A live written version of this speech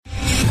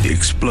The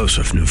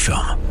explosive new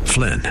film,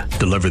 Flynn,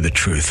 deliver the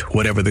truth,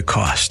 whatever the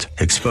cost,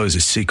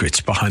 exposes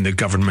secrets behind the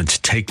government's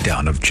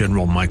takedown of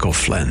General Michael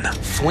Flynn.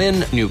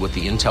 Flynn knew what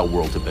the intel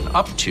world had been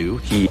up to.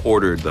 He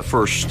ordered the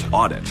first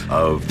audit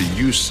of the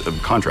use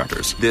of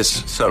contractors.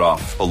 This set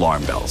off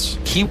alarm bells.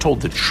 He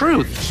told the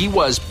truth. He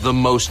was the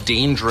most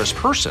dangerous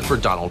person for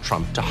Donald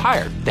Trump to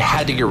hire. They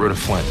had to get rid of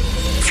Flynn.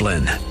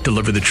 Flynn,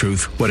 deliver the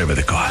truth, whatever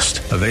the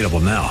cost. Available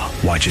now.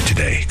 Watch it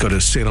today. Go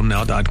to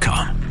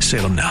salemnow.com.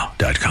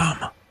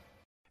 salemnow.com.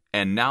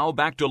 And now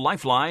back to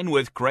Lifeline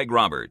with Craig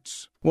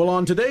Roberts. Well,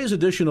 on today's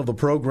edition of the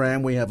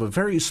program, we have a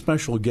very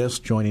special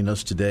guest joining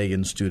us today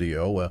in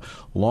studio, a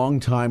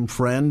longtime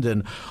friend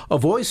and a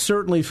voice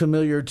certainly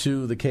familiar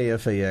to the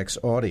KFAX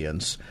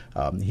audience.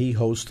 He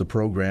hosts the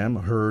program,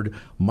 heard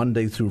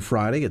Monday through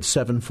Friday at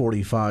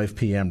 7:45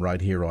 p.m. right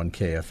here on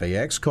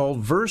KFAX, called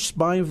Verse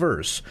by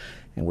Verse.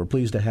 And we're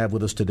pleased to have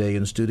with us today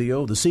in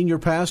studio the senior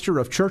pastor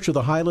of Church of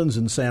the Highlands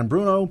in San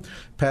Bruno,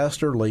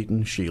 Pastor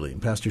Leighton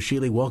Sheely. Pastor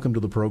Sheely, welcome to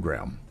the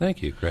program.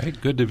 Thank you, Craig.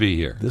 Good to be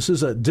here. This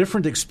is a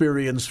different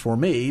experience for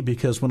me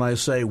because when I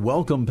say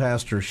welcome,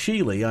 Pastor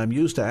Sheely, I'm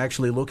used to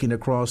actually looking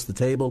across the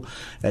table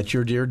at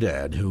your dear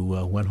dad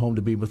who went home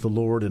to be with the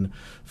Lord in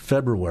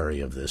February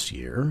of this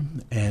year.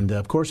 And,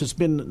 of course, it's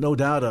been no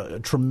doubt a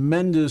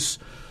tremendous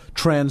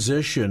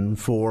transition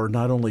for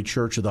not only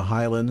Church of the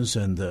Highlands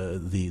and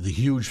the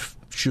huge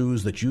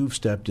shoes that you've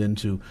stepped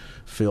into,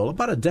 Phil,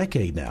 about a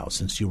decade now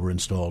since you were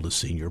installed as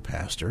senior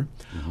pastor.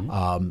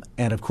 Mm-hmm.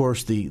 And, of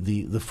course,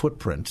 the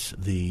footprint,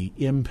 the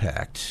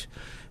impact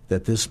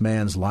that this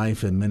man's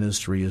life and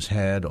ministry has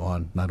had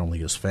on not only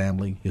his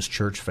family, his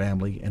church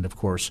family, and, of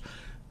course,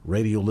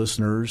 radio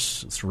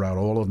listeners throughout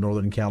all of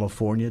Northern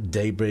California.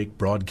 Daybreak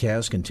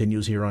broadcast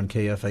continues here on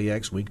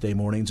KFAX weekday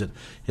mornings at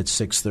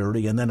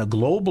 6:30, and then a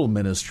global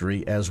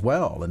ministry as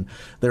well. And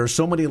there are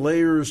so many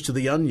layers to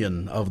the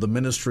onion of the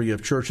ministry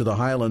of Church of the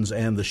Highlands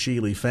and the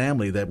Sheely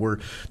family that we're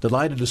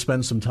delighted to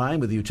spend some time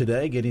with you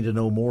today, getting to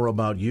know more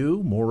about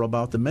you, more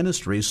about the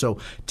ministry. So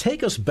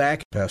take us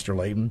back, Pastor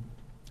Leighton.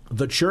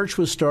 The church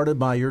was started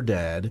by your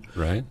dad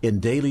in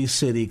Daly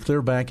City,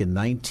 clear back in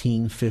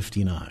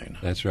 1959.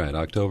 That's right,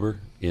 October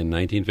in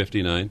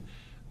 1959.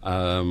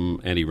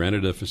 And he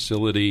rented a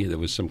facility that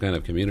was some kind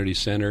of community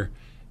center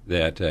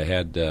that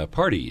had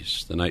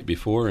parties the night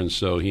before, and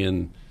so he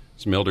and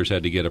some elders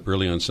had to get up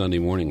early on Sunday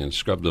morning and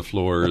scrub the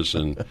floors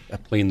and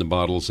clean the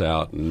bottles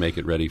out and make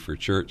it ready for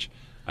church.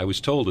 I was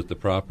told that the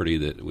property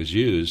that was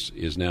used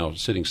is now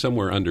sitting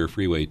somewhere under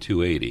Freeway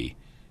 280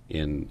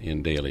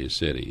 in Daly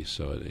City,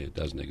 so it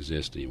doesn't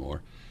exist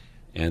anymore.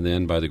 And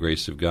then by the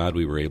grace of God,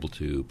 we were able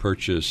to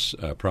purchase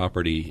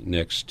property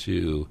next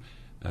to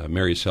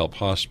Mary's Help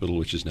Hospital,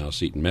 which is now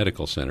Seton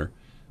Medical Center,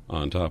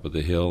 on top of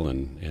the hill.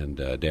 And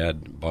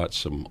Dad bought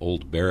some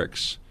old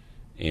barracks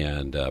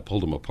and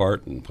pulled them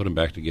apart and put them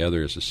back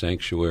together as a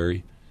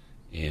sanctuary.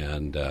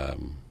 And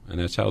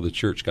that's how the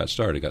church got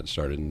started. It got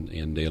started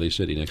in Daly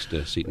City next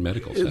to Seton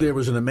Medical Center. There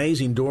was an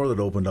amazing door that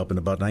opened up in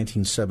about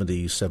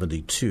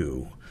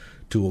 1970-72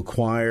 to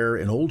acquire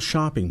an old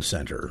shopping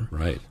center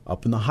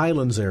up in the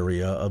Highlands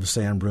area of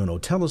San Bruno.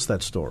 Tell us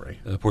that story.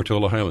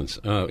 Portola Highlands.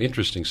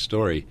 Interesting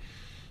story.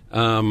 We're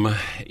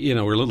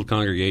a little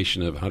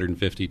congregation of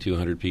 150,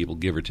 200 people,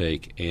 give or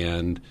take,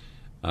 and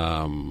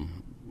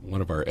one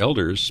of our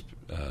elders,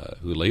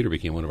 who later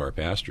became one of our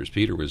pastors,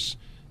 Peter, was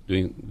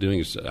doing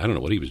I don't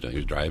know what he was doing. He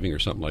was driving or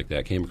something like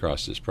that, came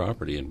across this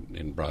property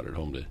and brought it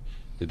home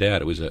to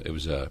Dad. It was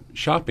a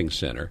shopping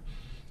center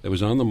that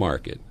was on the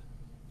market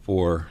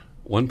for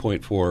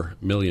 $1.4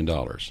 million,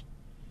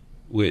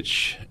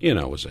 which,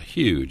 was a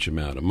huge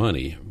amount of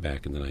money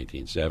back in the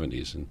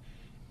 1970s.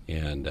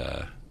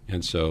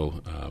 And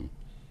so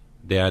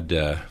Dad,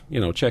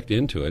 checked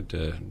into it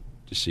to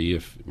see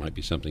if it might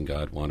be something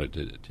God wanted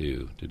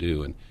to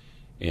do.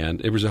 And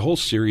there was a whole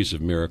series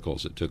of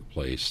miracles that took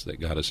place that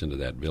got us into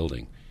that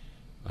building.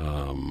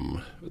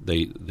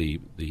 The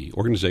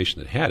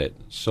organization that had it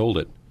sold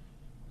it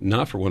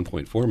not for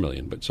 $1.4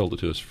 million, but sold it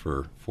to us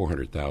for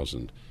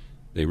 $400,000.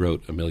 They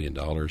wrote $1 million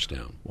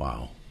down.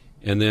 Wow.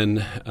 And then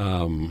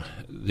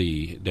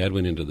the Dad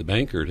went into the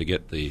banker to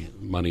get the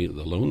money,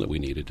 the loan that we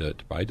needed to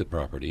buy the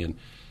property. And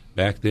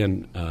back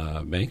then,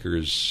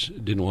 bankers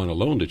didn't want to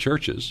loan to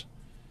churches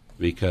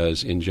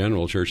because, in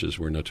general, churches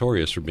were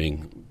notorious for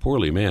being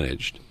poorly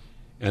managed.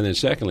 And then,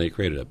 secondly, it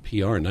created a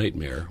PR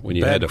nightmare when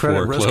you had to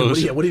foreclose.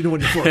 What do you do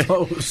when you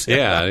foreclose?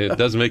 Yeah, it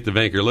doesn't make the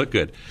banker look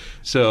good.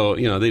 So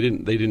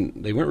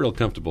they weren't real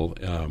comfortable.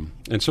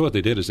 And so what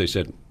they did is they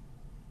said,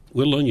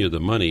 we'll loan you the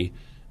money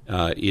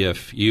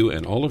if you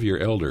and all of your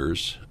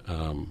elders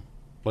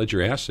pledge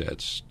your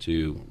assets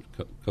to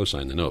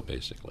co-sign the note,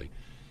 basically.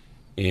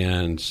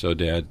 And so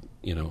Dad,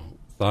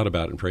 thought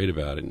about it and prayed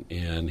about it,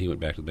 and he went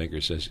back to the banker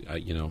and says,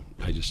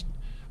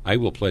 I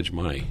will pledge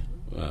my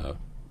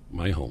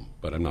home,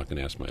 but I'm not going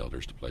to ask my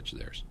elders to pledge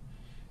theirs.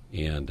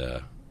 And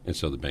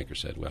so the banker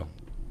said, well,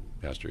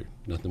 Pastor,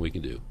 nothing we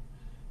can do.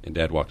 And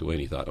Dad walked away,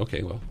 and he thought,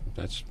 okay, well,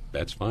 that's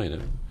fine.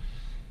 And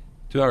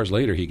 2 hours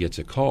later, he gets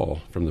a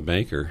call from the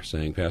banker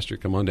saying, Pastor,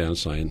 come on down and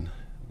sign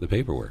the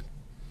paperwork.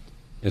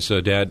 And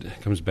so Dad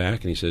comes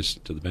back and he says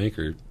to the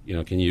banker,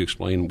 can you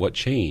explain what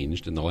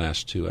changed in the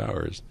last 2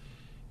 hours?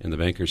 And the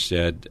banker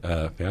said,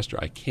 Pastor,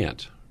 I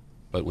can't.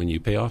 But when you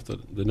pay off the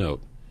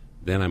note,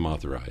 then I'm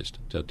authorized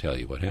to tell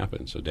you what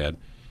happened. So Dad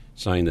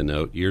signed the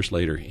note. Years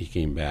later, he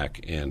came back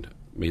and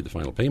made the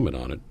final payment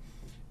on it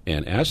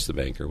and asked the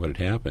banker what had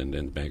happened.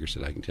 And the banker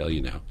said, I can tell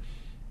you now.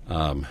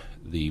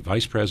 The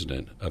vice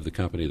president of the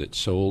company that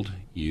sold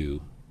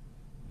you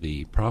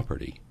the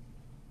property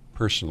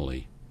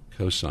personally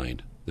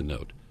co-signed the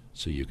note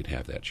so you could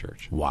have that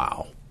church.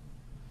 Wow.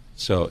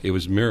 So it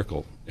was a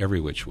miracle every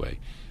which way.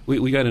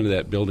 We got into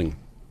that building.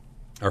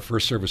 Our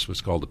first service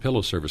was called the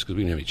pillow service because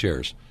we didn't have any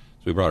chairs.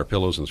 So we brought our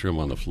pillows and threw them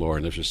on the floor,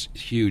 and there's this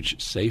huge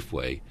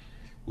Safeway,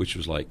 which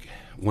was like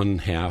one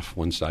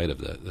side of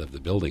the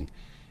building.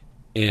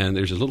 And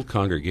there's a little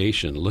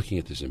congregation looking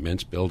at this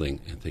immense building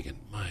and thinking,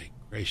 my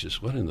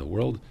gracious, what in the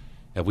world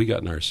have we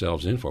gotten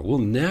ourselves in for? We'll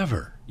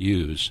never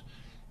use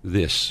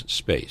this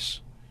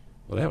space.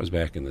 Well, that was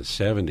back in the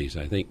 70s.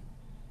 I think,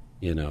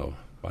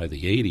 by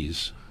the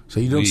 80s. So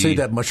you don't see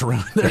that much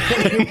around there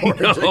anymore,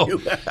 do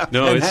you?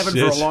 No, and haven't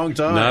for a long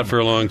time. Not for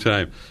a long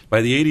time.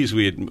 By the 80s,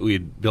 we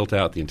had built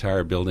out the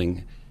entire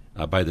building.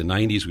 By the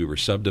 90s, we were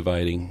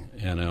subdividing.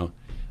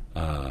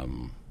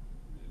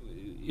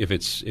 If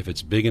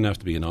it's big enough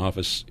to be an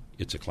office,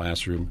 it's a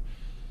classroom.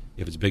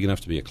 If it's big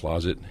enough to be a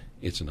closet,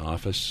 it's an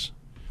office.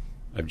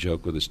 I've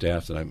joked with the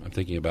staff that I'm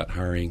thinking about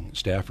hiring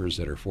staffers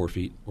that are 4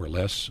 feet or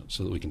less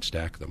so that we can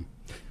stack them.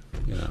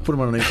 Put them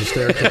on an ancient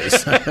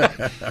staircase.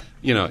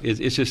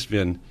 It's just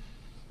been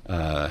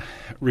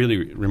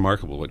really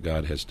remarkable what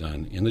God has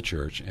done in the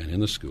church and in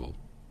the school.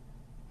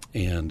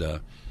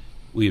 And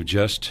we have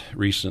just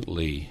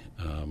recently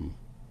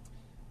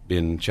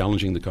been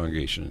challenging the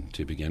congregation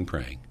to begin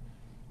praying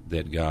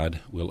that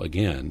God will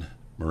again,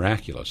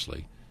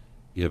 miraculously,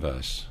 give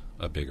us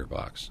a bigger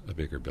box, a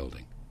bigger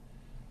building,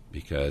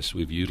 because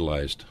we've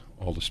utilized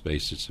all the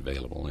space that's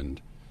available,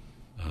 and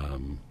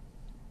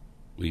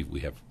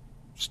we have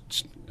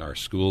our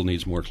school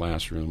needs more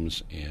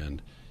classrooms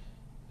and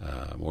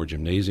more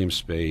gymnasium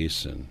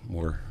space and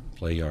more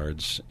play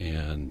yards,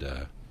 and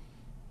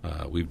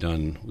we've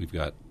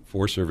got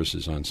 4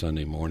 services on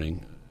Sunday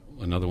morning,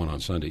 another one on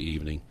Sunday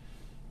evening,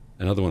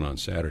 another one on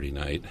Saturday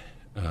night.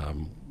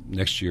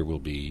 Next year we'll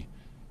be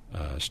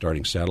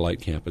starting satellite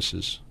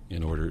campuses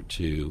in order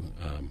to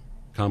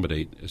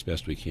accommodate as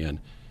best we can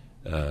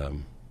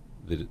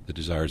the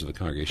desires of the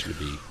congregation to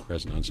be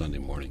present on Sunday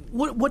morning.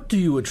 What do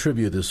you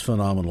attribute this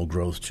phenomenal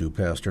growth to,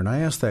 Pastor? And I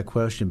ask that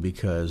question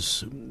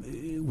because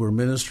we're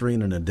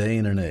ministering in a day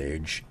and an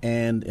age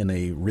and in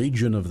a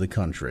region of the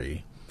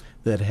country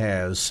that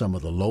has some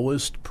of the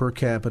lowest per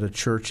capita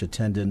church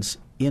attendance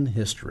in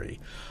history.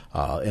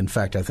 In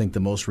fact, I think the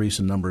most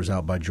recent numbers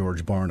out by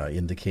George Barna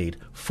indicate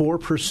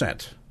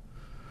 4%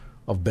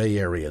 of Bay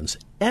Areans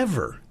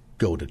ever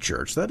go to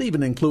church. That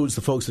even includes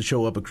the folks that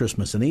show up at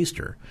Christmas and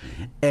Easter.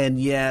 Mm-hmm. And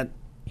yet,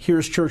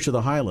 here's Church of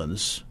the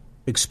Highlands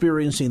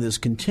experiencing this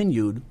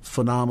continued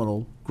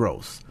phenomenal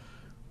growth.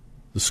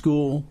 The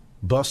school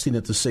busting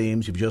at the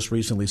seams. You've just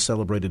recently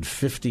celebrated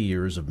 50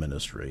 years of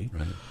ministry.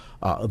 Right.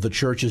 The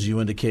church, as you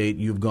indicate,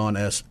 you've gone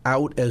as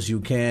out as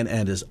you can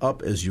and as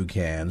up as you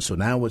can. So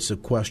now it's a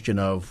question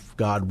of,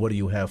 God, what do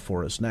you have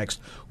for us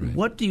next? Right.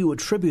 What do you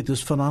attribute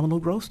this phenomenal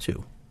growth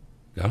to?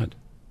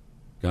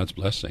 God's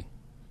blessing.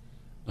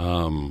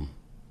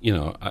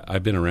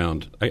 I've been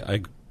around.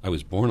 I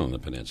was born on the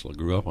peninsula,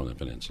 grew up on the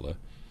peninsula.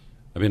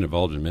 I've been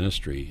involved in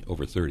ministry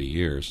over 30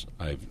 years.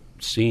 I've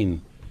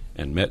seen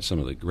and met some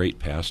of the great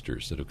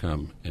pastors that have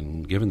come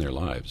and given their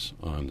lives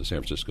on the San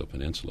Francisco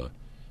Peninsula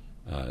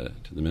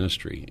to the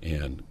ministry,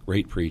 and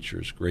great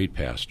preachers, great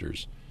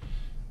pastors,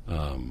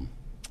 and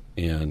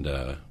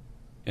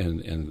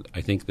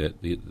I think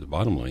that the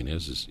bottom line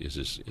is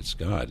it's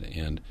God.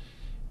 And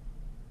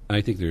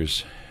I think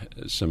there's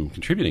some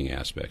contributing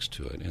aspects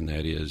to it, and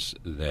that is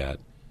that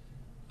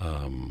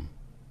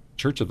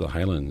Church of the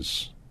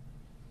Highlands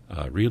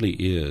really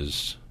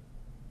is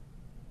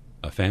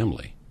a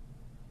family.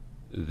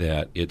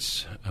 That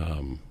it's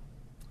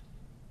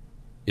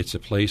a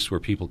place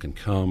where people can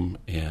come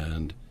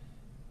and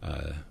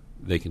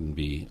they can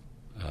be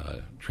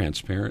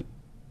transparent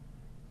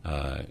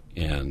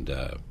and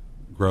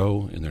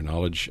grow in their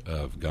knowledge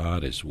of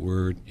God, His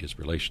Word,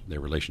 their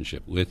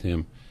relationship with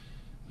Him.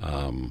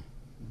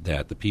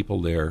 That the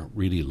people there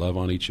really love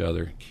on each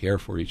other, care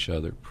for each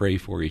other, pray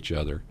for each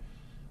other,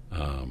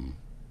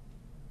 and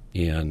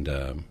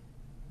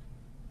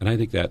I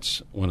think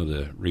that's one of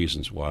the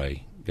reasons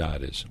why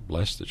God has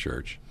blessed the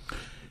church.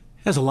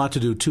 Has a lot to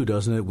do, too,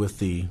 doesn't it, with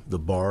the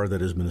bar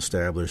that has been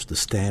established, the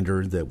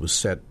standard that was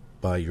set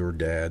by your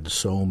dad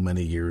so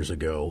many years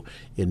ago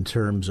in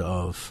terms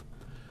of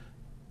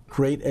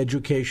great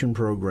education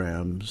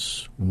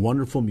programs,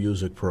 wonderful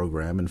music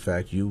program. In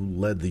fact, you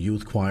led the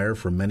youth choir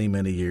for many,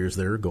 many years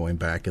there, going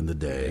back in the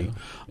day.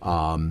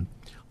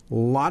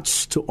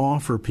 Lots to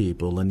offer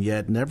people, and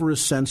yet never a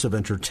sense of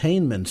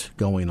entertainment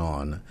going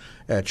on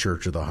at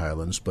Church of the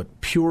Highlands,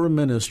 but pure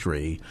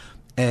ministry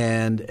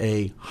and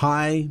a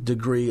high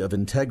degree of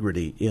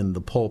integrity in the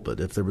pulpit.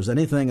 If there was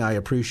anything I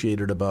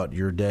appreciated about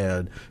your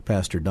dad,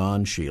 Pastor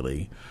Don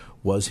Sheely,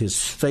 was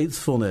his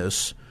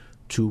faithfulness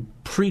to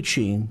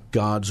preaching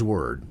God's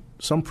Word.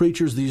 Some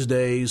preachers these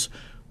days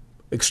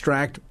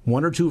extract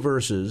one or two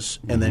verses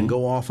and then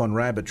go off on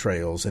rabbit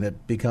trails, and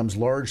it becomes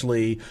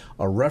largely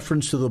a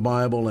reference to the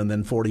Bible and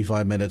then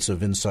 45 minutes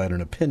of insight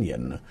and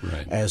opinion,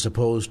 as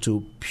opposed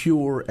to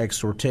pure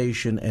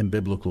exhortation and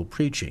biblical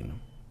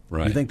preaching.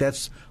 Right. You think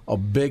that's a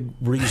big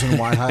reason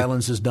why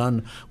Highlands has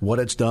done what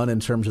it's done in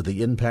terms of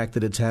the impact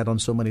that it's had on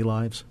so many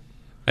lives?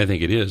 I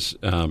think it is,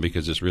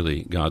 because it's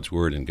really God's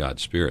Word and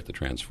God's Spirit that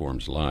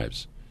transforms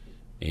lives.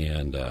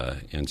 And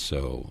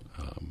so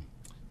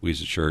we as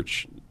a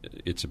church,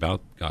 it's about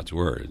God's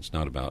Word. It's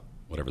not about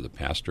whatever the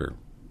pastor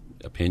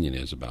opinion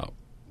is about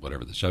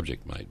whatever the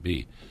subject might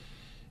be.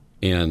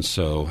 And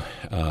so,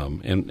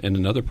 and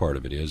another part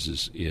of it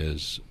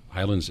is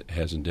Highlands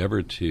has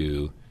endeavored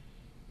to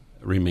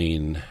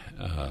remain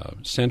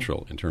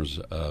central in terms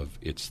of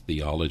its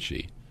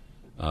theology,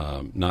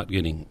 not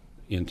getting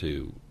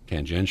into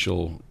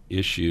tangential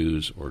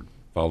issues or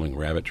following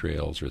rabbit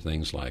trails or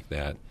things like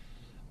that.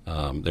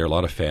 There are a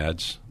lot of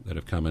fads that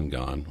have come and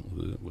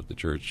gone with the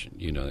church.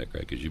 You know that,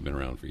 Greg, because you've been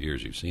around for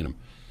years. You've seen them,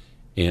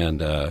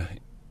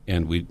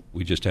 and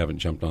we just haven't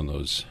jumped on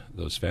those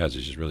fads.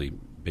 It's just really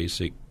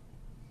basic,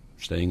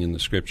 staying in the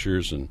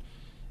Scriptures and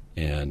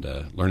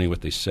learning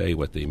what they say,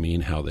 what they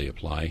mean, how they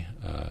apply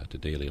to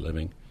daily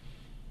living.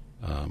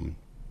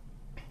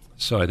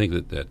 So I think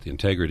that the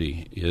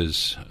integrity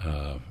is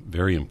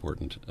very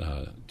important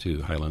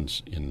to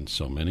Highlands in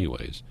so many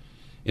ways.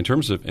 In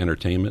terms of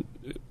entertainment,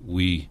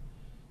 we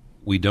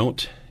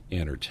don't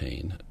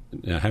entertain.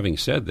 Now, having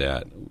said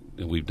that,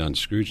 we've done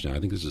Scrooge now. I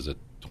think this is the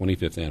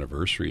 25th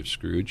anniversary of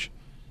Scrooge,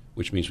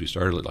 which means we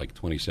started it like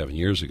 27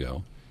 years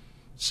ago.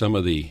 Some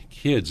of the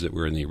kids that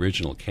were in the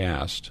original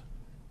cast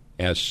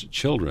as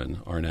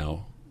children are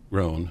now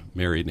grown,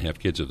 married, and have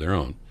kids of their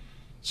own.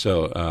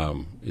 So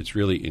it's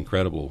really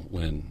incredible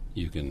when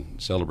you can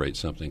celebrate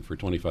something for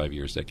 25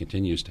 years that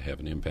continues to have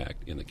an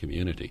impact in the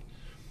community.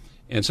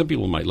 And some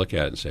people might look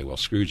at it and say, well,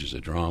 Scrooge is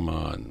a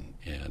drama,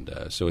 and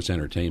so it's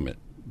entertainment.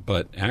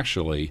 But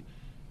actually,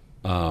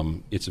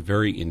 it's a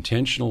very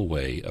intentional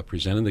way of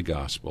presenting the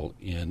gospel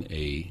in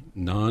a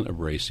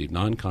non-abrasive,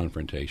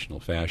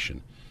 non-confrontational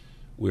fashion,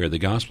 where the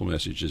gospel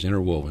message is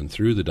interwoven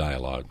through the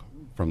dialogue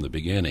from the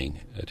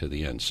beginning to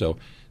the end. So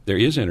there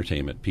is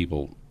entertainment.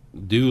 People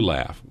do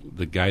laugh.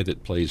 The guy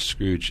that plays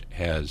Scrooge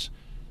has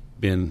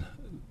been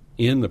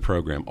in the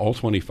program all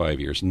 25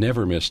 years,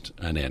 never missed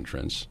an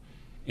entrance,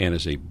 and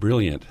is a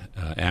brilliant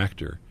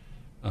actor.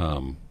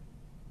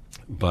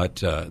 But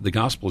the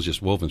gospel is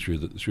just woven through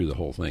the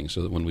whole thing,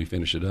 so that when we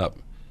finish it up,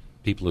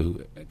 people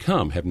who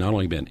come have not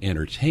only been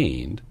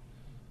entertained,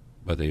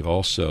 but they've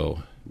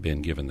also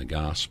been given the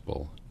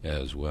gospel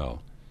as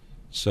well.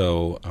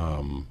 So,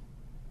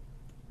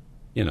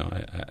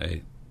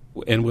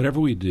 and whatever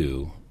we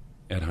do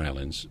at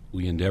Highlands,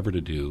 we endeavor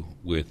to do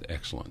with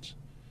excellence.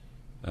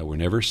 We're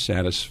never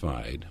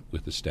satisfied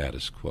with the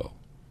status quo.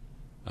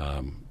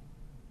 And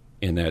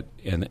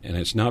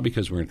it's not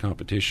because we're in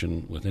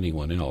competition with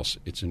anyone else.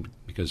 It's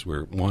because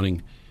we're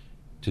wanting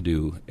to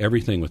do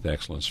everything with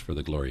excellence for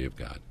the glory of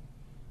God.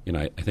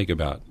 I think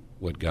about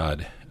what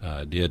God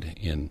did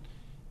in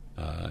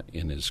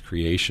His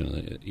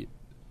creation.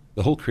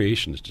 The whole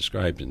creation is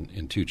described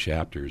in 2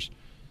 chapters,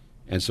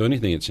 and so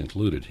anything that's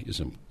included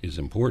is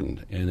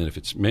important. And then if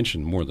it's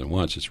mentioned more than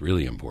once, it's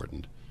really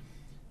important.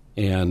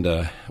 And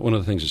one of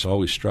the things that's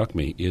always struck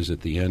me is at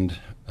the end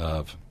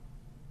of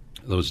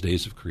those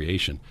days of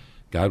creation,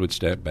 God would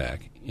step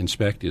back,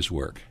 inspect His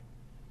work,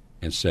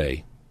 and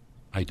say,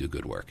 I do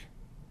good work.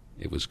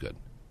 It was good.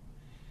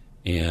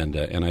 And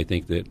I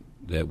think that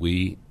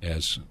we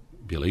as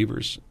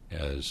believers,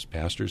 as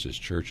pastors, as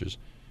churches,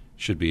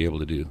 should be able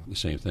to do the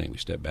same thing. We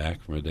step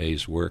back from a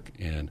day's work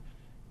and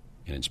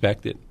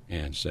inspect it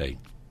and say,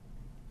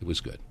 it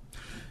was good.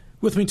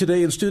 With me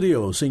today in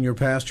studio, Senior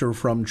Pastor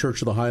from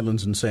Church of the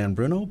Highlands in San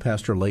Bruno,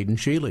 Pastor Leighton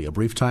Sheely. A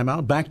brief time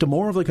out. Back to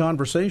more of the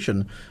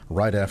conversation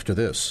right after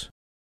this.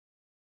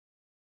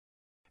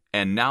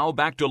 And now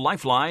back to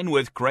Lifeline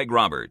with Craig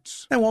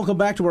Roberts. And welcome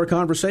back to our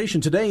conversation.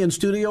 Today in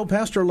studio,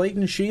 Pastor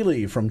Leighton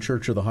Sheely from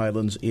Church of the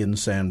Highlands in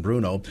San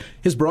Bruno.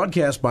 His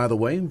broadcast, by the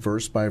way,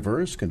 verse by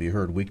verse, can be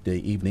heard weekday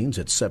evenings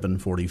at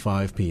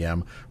 7:45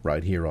 p.m.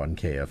 right here on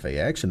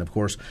KFAX. And, of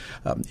course,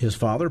 his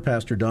father,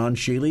 Pastor Don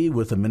Sheely,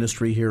 with a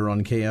ministry here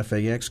on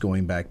KFAX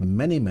going back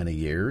many, many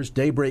years.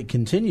 Daybreak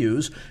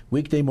continues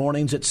weekday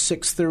mornings at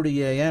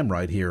 6:30 a.m.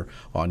 right here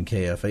on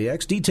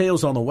KFAX.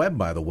 Details on the web,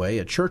 by the way,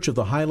 at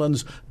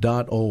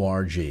churchofthehighlands.org.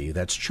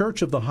 That's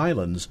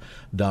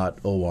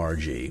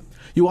churchofthehighlands.org.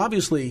 You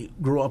obviously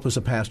grew up as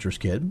a pastor's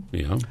kid.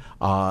 Yeah.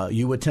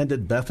 You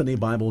attended Bethany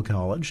Bible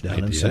College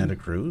down in Santa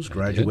Cruz,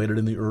 graduated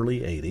in the early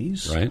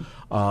 80s. Right.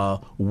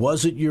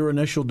 Was it your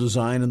initial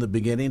design in the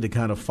beginning to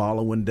kind of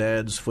follow in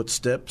Dad's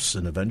footsteps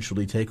and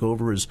eventually take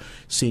over as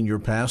senior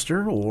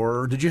pastor,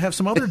 or did you have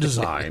some other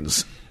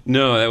designs?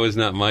 No, that was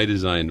not my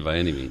design by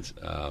any means.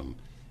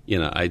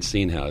 I'd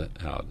seen how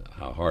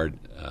hard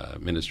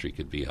ministry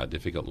could be, how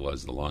difficult it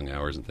was, the long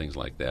hours and things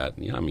like that.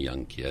 And, I'm a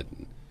young kid,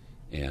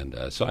 and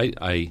so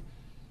I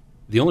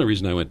the only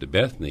reason I went to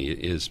Bethany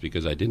is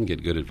because I didn't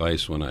get good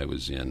advice when I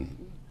was in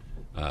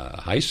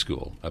high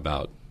school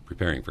about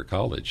preparing for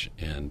college.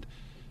 And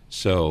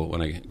so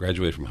when I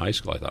graduated from high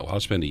school, I thought, well, I'll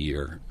spend a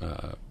year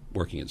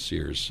working at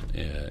Sears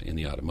in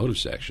the automotive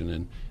section,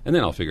 and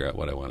then I'll figure out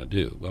what I want to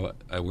do. Well,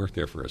 I worked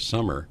there for a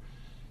summer,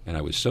 and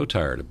I was so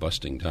tired of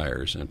busting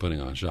tires and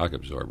putting on shock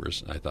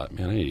absorbers, I thought,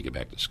 man, I need to get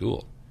back to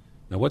school.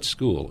 Now, what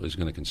school is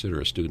going to consider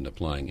a student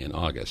applying in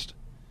August?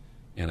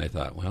 And I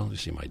thought, well, you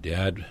see, my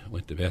dad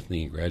went to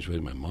Bethany and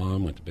graduated. My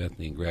mom went to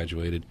Bethany and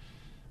graduated.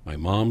 My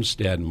mom's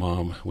dad and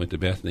mom went to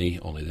Bethany,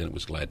 only then it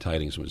was Glad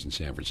Tidings when it was in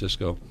San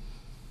Francisco.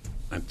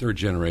 I'm third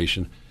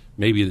generation.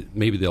 Maybe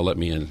they'll let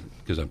me in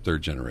because I'm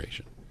third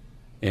generation.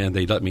 And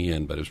they let me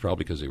in, but it was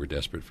probably because they were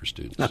desperate for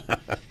students.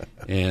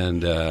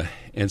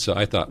 and so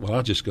I thought, well,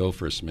 I'll just go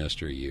for a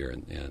semester, a year,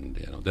 and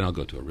then I'll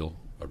go to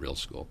a real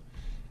school.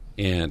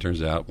 And it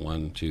turns out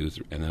 1, 2,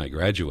 3, and then I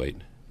graduate.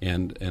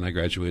 And I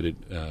graduated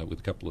with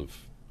a couple of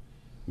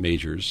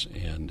majors,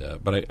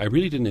 but I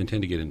really didn't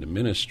intend to get into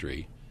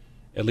ministry,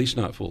 at least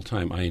not full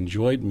time. I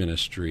enjoyed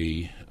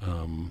ministry,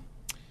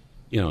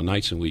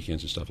 nights and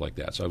weekends and stuff like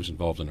that. So I was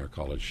involved in our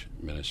college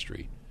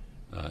ministry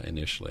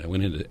initially. I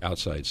went into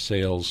outside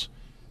sales,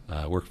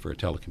 worked for a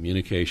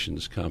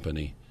telecommunications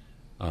company.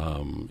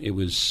 It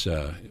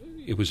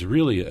was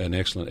really an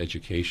excellent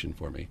education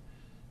for me,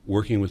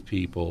 working with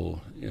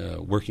people,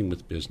 working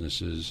with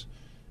businesses.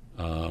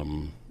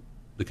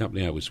 The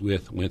company I was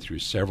with went through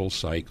several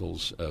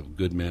cycles of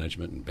good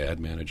management and bad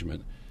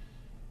management.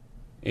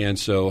 And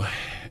so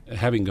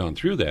having gone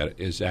through that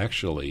has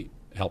actually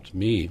helped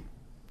me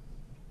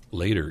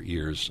later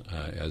years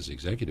as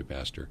executive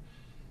pastor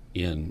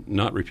in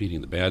not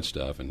repeating the bad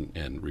stuff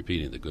and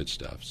repeating the good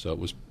stuff. So it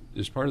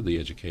was part of the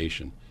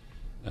education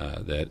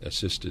that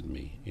assisted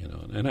me,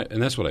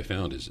 and that's what I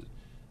found is that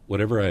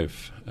whatever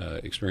I've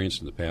experienced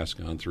in the past,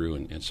 gone through,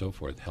 and so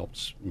forth,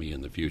 helps me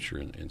in the future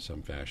in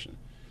some fashion.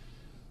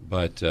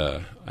 But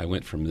I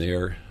went from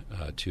there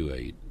to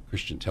a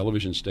Christian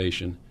television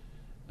station,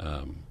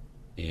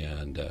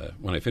 and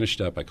when I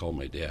finished up, I called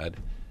my dad,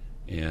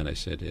 and I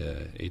said,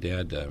 hey,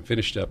 Dad, I'm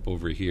finished up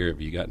over here. Have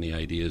you got any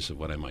ideas of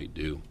what I might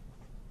do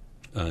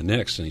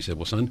next? And he said,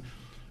 well, son,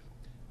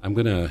 I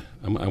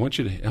want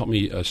you to help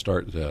me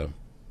start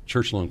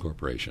Church Loan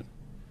Corporation.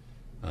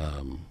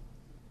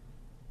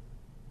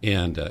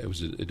 And it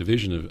was a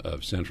division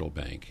of Central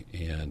Bank.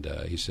 And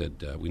he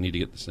said, we need to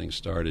get this thing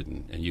started,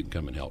 and you can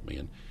come and help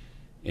me.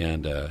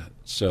 And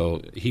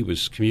so he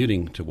was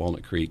commuting to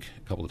Walnut Creek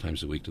a couple of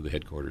times a week to the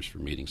headquarters for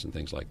meetings and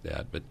things like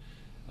that, but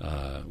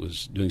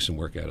was doing some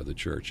work out of the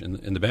church.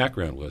 And the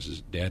background was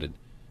his dad had,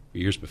 for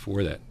years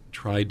before that,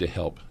 tried to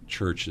help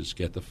churches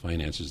get the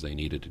finances they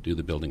needed to do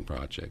the building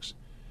projects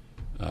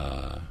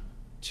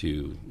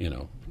to,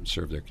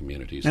 serve their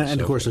communities. And so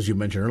of course, forth. as you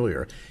mentioned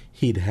earlier,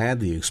 he'd had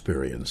the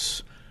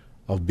experience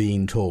of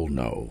being told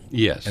no.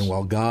 Yes. And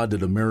while God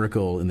did a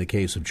miracle in the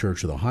case of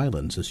Church of the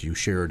Highlands, as you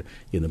shared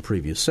in the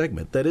previous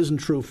segment, that isn't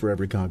true for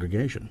every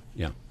congregation.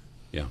 Yeah.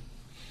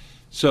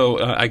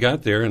 So I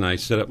got there, and I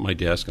set up my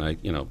desk, and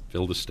I,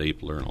 filled a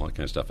stapler and all that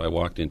kind of stuff. I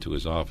walked into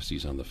his office.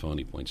 He's on the phone.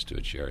 He points to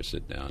a chair. I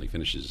sit down. He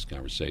finishes his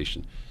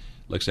conversation,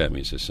 looks at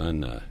me and says,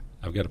 son,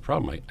 I've got a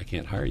problem. I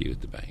can't hire you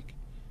at the bank.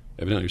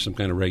 Evidently, there's some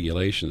kind of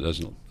regulation that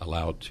doesn't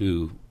allow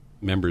two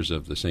members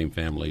of the same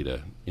family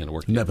to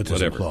work together.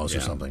 Nepotism clause or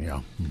something,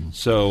 yeah. Mm-hmm.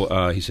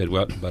 So he said,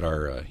 well, but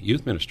our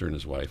youth minister and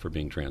his wife are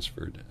being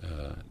transferred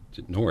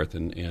to North,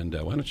 and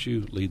why don't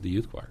you lead the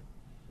youth choir?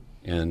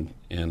 And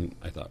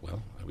I thought,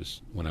 well,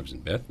 when I was in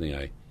Bethany,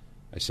 I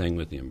sang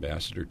with the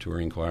Ambassador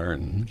Touring Choir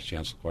and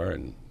Chancel Choir,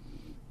 and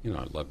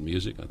I loved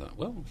music. I thought,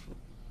 well,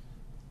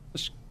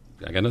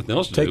 I got nothing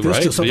else to take do, this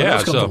right? till something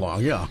else comes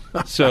along, yeah.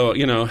 So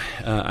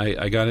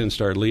I got in and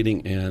started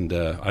leading, and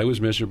I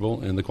was miserable,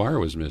 and the choir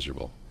was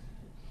miserable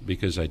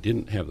because I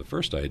didn't have the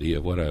first idea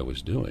of what I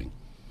was doing.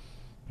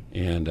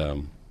 And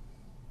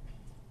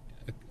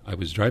I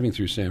was driving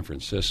through San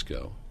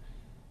Francisco,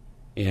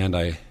 and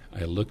I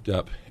looked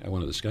up at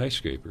one of the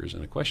skyscrapers,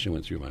 and a question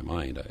went through my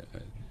mind: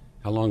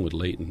 how long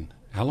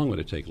would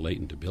it take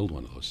Leighton to build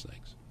one of those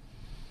things?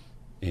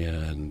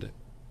 And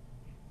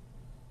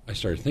I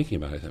started thinking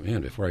about it. I thought,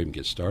 man, before I even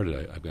get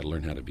started, I've got to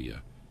learn how to be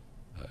a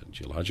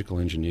geological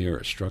engineer,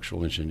 a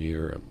structural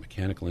engineer, a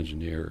mechanical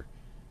engineer,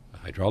 a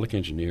hydraulic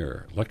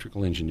engineer,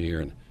 electrical engineer.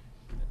 And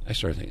I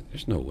started thinking,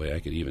 there's no way I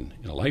could even,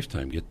 in a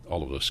lifetime, get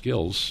all of those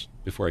skills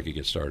before I could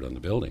get started on the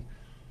building.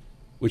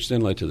 Which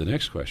then led to the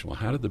next question, well,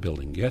 how did the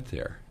building get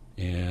there?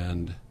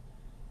 And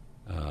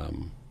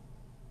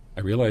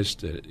I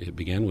realized that it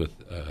began with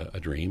a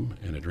dream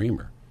and a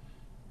dreamer.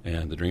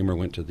 And the dreamer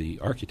went to the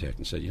architect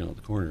and said,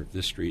 the corner of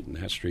this street and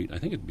that street, I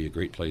think it'd be a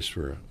great place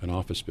for an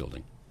office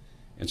building.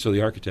 And so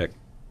the architect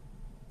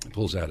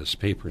pulls out his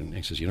paper and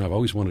he says, I've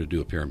always wanted to do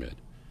a pyramid,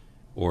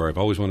 or I've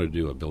always wanted to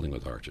do a building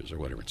with arches or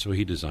whatever. So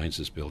he designs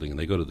this building, and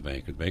they go to the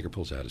banker. The banker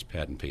pulls out his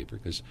pad and paper,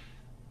 because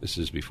this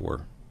is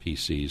before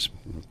PCs,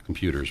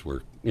 computers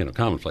were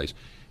commonplace.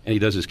 And he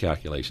does his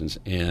calculations,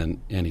 and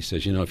he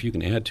says, if you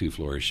can add 2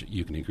 floors,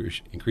 you can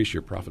increase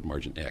your profit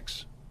margin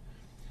X.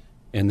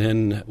 And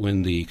then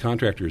when the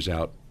contractor is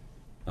out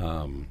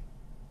ordering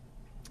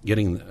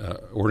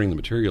the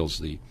materials,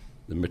 the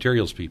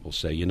materials people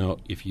say,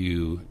 if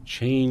you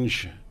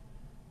change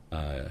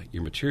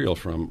your material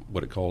from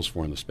what it calls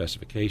for in the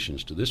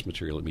specifications to this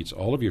material, it meets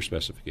all of your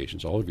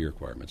specifications, all of your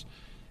requirements,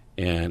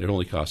 and it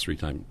only costs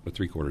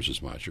 3/4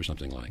 as much or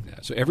something like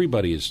that. So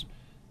everybody is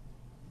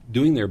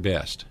doing their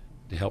best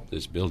to help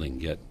this building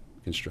get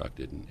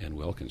constructed and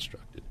well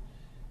constructed.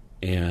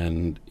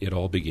 And it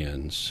all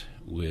begins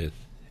with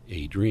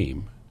a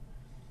dream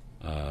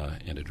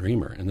and a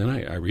dreamer. And then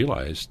I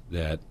realized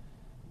that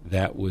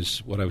was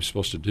what I was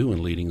supposed to do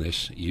in leading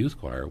this youth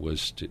choir,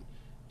 was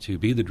to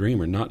be the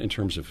dreamer, not in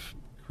terms of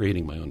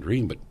creating my own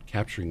dream, but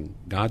capturing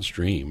God's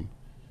dream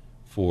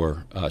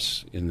for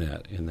us in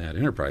that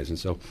enterprise. And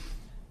so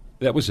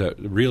that was a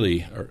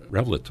really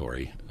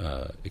revelatory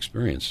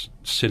experience,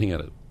 sitting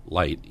at a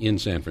light in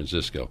San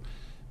Francisco.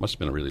 Must have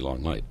been a really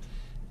long night.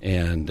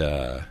 And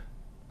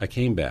I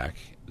came back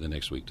the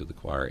next week to the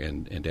choir,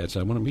 and Dad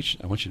said, I want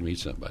you to meet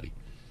somebody.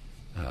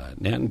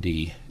 Nat and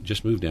Dee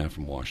just moved down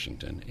from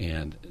Washington,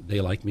 and they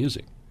like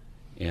music,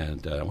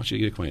 and I want you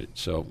to get acquainted.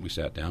 So we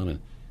sat down, and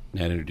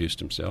Nat introduced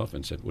himself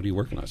and said, what are you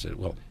working on? I said,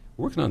 well,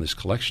 we're working on this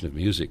collection of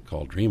music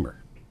called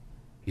Dreamer.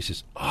 He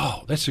says,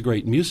 oh, that's a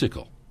great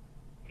musical.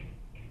 I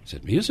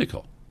said,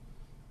 musical?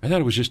 I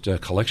thought it was just a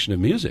collection of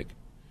music.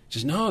 He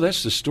says, no,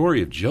 that's the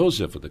story of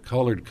Joseph with the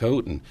colored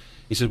coat. And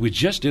he said, we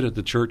just did it at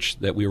the church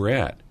that we were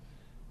at.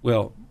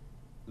 Well,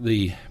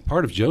 the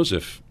part of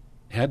Joseph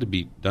had to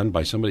be done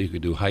by somebody who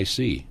could do high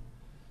C.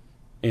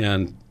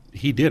 And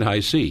he did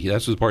high C.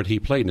 That's the part he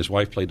played, and his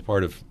wife played the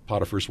part of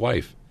Potiphar's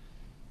wife.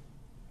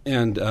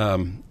 And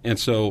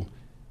so,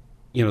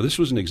 this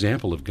was an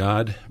example of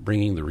God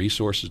bringing the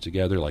resources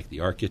together, like the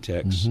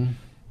architects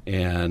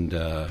and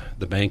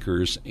the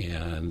bankers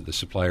and the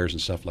suppliers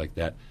and stuff like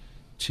that,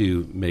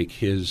 to make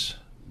his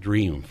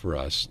dream for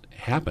us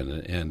happen.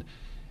 And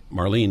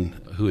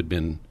Marlene, who had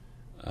been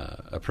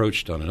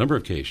approached on a number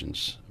of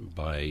occasions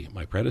by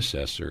my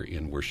predecessor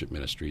in worship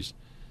ministries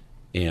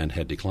and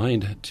had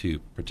declined to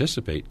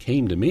participate,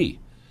 came to me.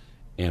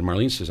 And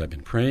Marlene says, I've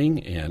been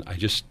praying, and I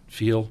just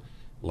feel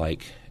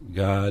like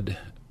God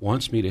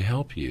wants me to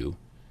help you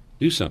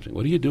do something.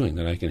 What are you doing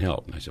that I can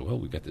help? And I said, well,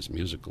 we've got this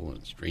musical and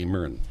it's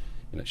Dreamer. And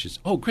she says,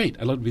 oh, great,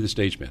 I'd love to be the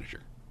stage manager.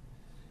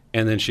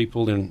 And then she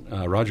pulled in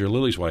Roger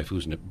Lilly's wife,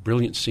 who's a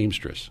brilliant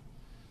seamstress.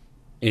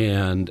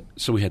 And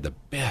so we had the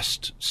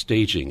best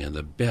staging and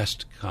the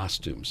best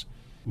costumes.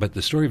 But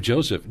the story of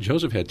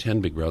Joseph had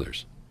 10 big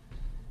brothers.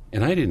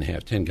 And I didn't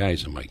have 10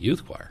 guys in my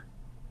youth choir.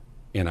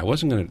 And I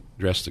wasn't going to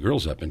dress the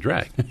girls up in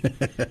drag.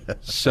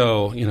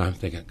 So, I'm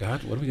thinking,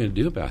 God, what are we going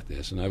to do about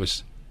this? And I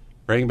was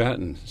praying about it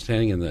and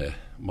standing in the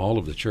mall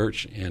of the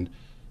church, and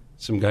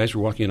some guys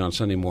were walking in on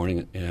Sunday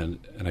morning, and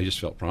I just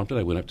felt prompted.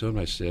 I went up to him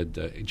and I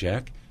said,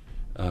 Jack,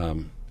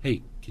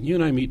 hey, can you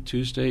and I meet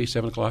Tuesday,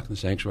 7 o'clock in the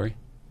sanctuary?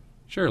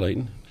 Sure,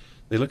 Leighton.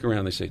 They look around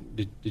and they say,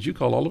 did you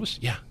call all of us?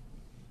 Yeah.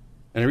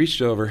 And I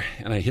reached over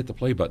and I hit the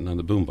play button on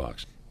the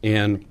boombox.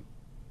 And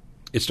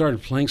it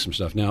started playing some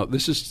stuff. Now,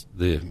 this is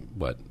the,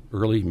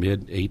 early,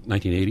 mid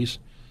 1980s.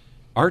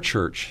 Our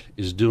church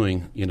is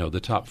doing, the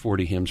top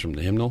 40 hymns from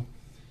the hymnal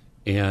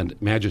and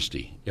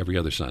Majesty every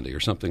other Sunday or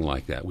something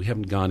like that. We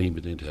haven't gone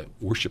even into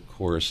worship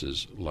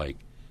choruses like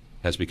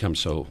has become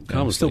so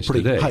commonplace still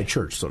pretty today. High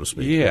church, so to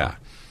speak. Yeah.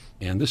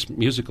 And this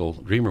musical,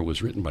 Dreamer,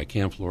 was written by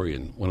Cam Flory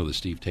and one of the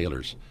Steve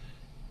Taylors.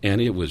 And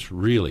it was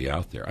really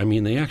out there. I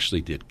mean, they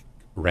actually did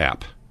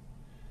rap.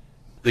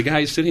 The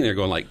guy's sitting there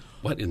going like,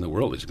 what in the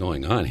world is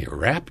going on here?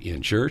 Rap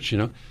in church,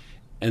 And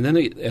then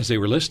as they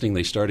were listening,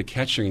 they started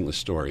capturing the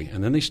story.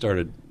 And then they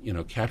started,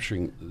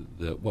 capturing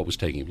what was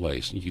taking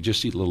place. You could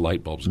just see the little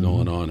light bulbs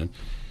going on.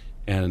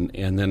 And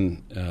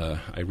then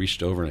I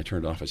reached over and I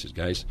turned off. I said,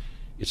 guys,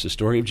 it's the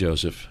story of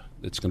Joseph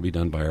that's going to be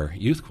done by our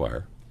youth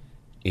choir.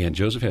 And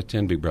Joseph had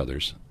 10 big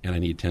brothers, and I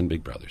need 10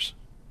 big brothers.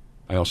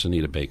 I also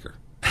need a baker.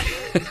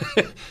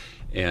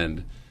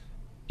 And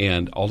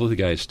all of the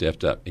guys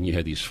stepped up, and you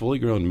had these fully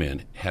grown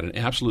men, had an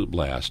absolute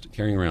blast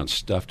carrying around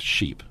stuffed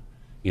sheep,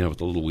 with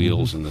the little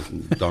wheels and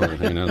the dog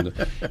hanging on.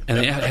 And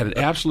they had an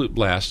absolute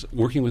blast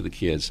working with the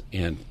kids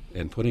and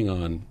putting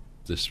on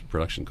this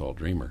production called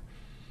Dreamer.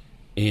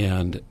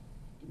 And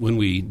when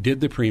we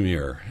did the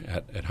premiere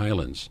at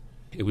Highlands,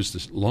 it was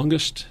the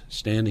longest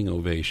standing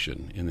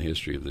ovation in the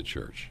history of the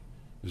church.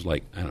 It was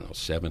like,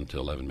 7 to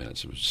 11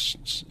 minutes. It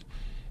was,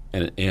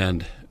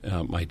 and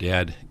my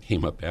dad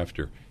came up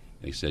after, and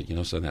he said,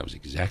 son, that was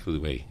exactly the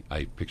way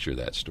I picture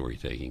that story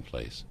taking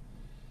place.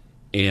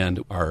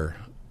 And our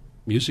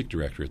music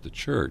director at the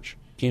church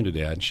came to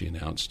Dad, and she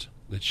announced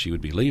that she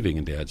would be leaving,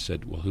 and Dad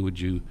said, well, who would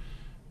you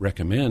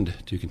recommend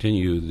to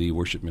continue the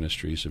worship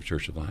ministries of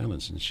Church of the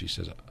Highlands? And she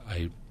says,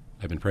 I've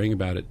been praying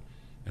about it,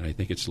 and I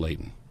think it's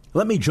Leighton.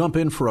 Let me jump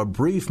in for a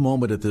brief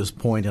moment at this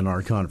point in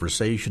our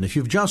conversation. If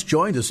you've just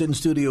joined us, in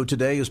studio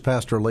today is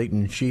Pastor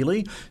Leighton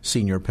Sheely,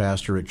 Senior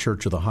Pastor at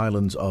Church of the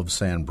Highlands of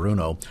San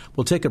Bruno.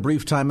 We'll take a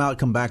brief time out,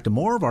 come back to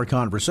more of our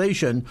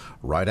conversation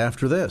right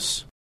after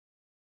this.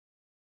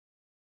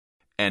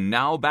 And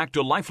now back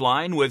to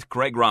Lifeline with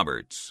Craig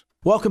Roberts.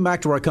 Welcome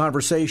back to our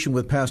conversation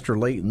with Pastor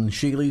Leighton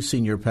Sheely,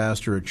 Senior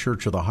Pastor at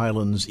Church of the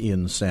Highlands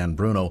in San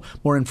Bruno.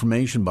 More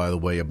information, by the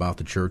way, about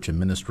the church and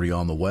ministry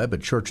on the web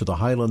at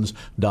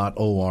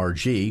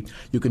churchofthehighlands.org.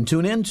 You can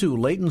tune in to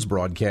Leighton's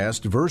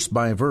broadcast, verse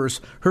by verse,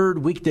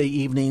 heard weekday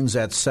evenings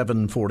at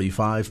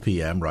 7:45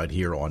 p.m. right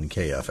here on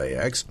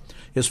KFAX.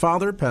 His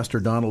father, Pastor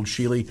Donald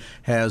Sheely,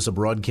 has a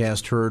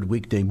broadcast heard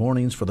weekday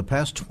mornings for the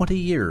past 20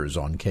 years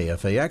on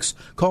KFAX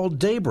called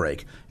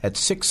Daybreak at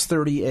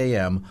 6:30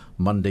 a.m.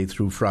 Monday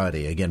through Friday.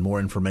 Again, more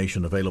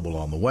information available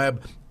on the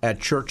web at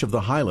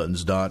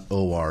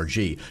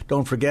churchofthehighlands.org.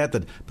 Don't forget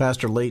that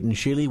Pastor Leighton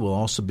Sheely will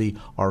also be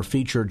our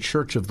featured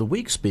Church of the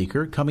Week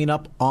speaker coming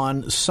up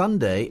on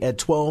Sunday at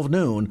 12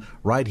 noon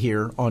right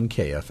here on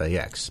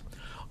KFAX.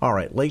 All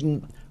right,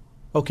 Leighton.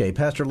 Okay,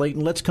 Pastor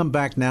Leighton, let's come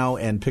back now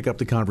and pick up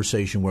the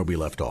conversation where we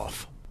left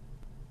off.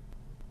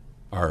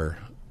 Our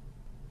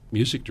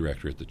music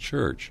director at the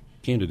church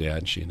came to Dad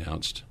and she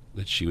announced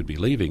that she would be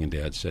leaving, and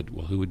Dad said,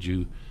 well, who would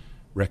you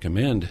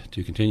recommend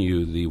to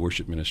continue the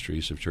worship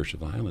ministries of Church of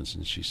the Highlands?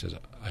 And she says,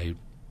 I've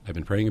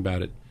been praying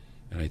about it,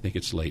 and I think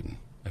it's Leighton.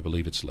 I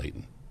believe it's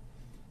Leighton.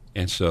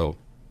 And so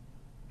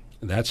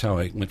that's how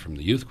I went from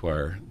the youth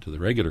choir to the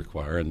regular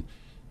choir, and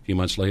a few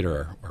months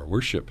later, our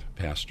worship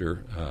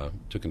pastor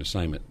took an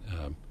assignment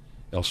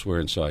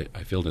elsewhere, and so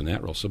I filled in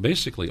that role. So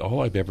basically,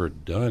 all I've ever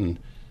done,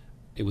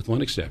 with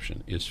one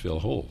exception, is fill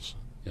holes.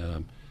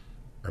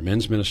 Our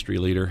men's ministry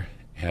leader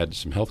had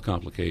some health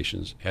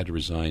complications, had to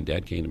resign.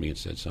 Dad came to me and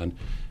said, son,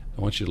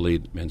 I want you to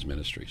lead men's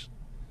ministries.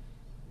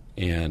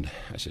 And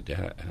I said,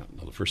 Dad, I don't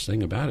know the first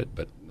thing about it,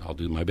 but I'll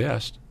do my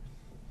best.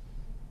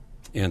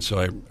 And so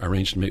I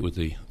arranged to meet with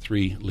the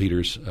three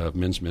leaders of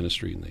men's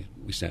ministry, and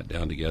we sat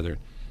down together.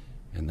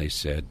 And they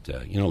said,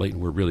 Leighton,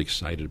 we're really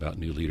excited about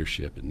new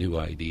leadership and new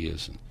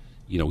ideas. And,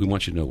 we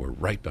want you to know we're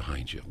right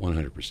behind you,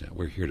 100%.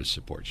 We're here to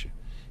support you.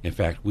 In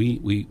fact,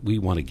 we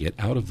want to get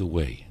out of the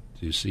way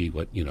to see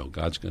what,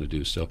 God's going to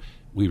do. So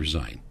we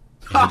resign.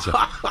 And so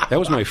that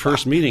was my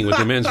first meeting with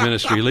the men's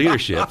ministry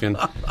leadership. And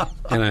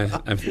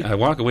I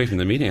walk away from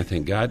the meeting, I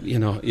think, God,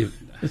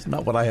 it's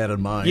not what I had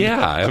in mind.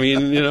 Yeah, I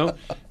mean,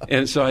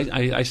 And so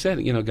I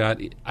said,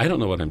 God, I don't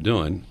know what I'm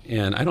doing,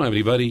 and I don't have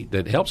anybody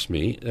that helps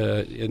me.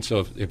 And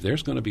so if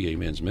there's going to be a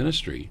men's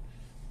ministry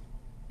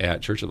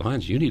at Church of the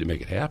Highlands, you need to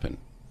make it happen.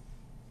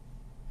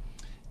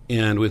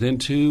 And within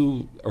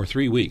 2 or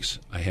 3 weeks,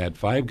 I had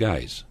 5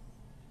 guys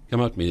come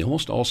up to me. They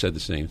almost all said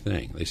the same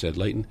thing. They said,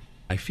 Leighton,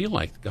 I feel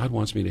like God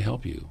wants me to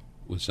help you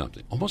with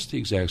something. Almost the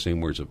exact same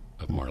words of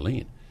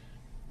Marlene.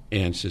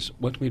 And says,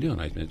 what can we do?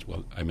 And I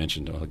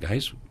mentioned,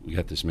 guys, we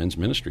got this men's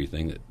ministry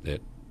thing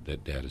that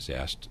Dad has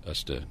asked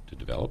us to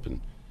develop,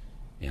 and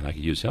I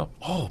could use help.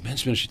 Oh,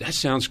 men's ministry, that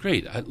sounds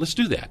great. Let's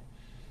do that.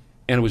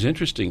 And it was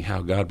interesting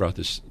how God brought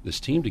this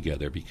team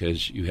together,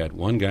 because you had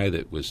one guy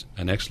that was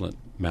an excellent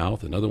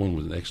mouth, another one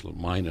with an excellent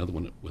mind, another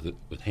one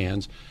with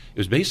hands. It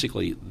was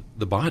basically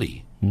the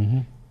body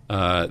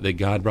that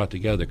God brought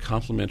together,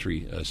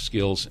 complementary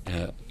skills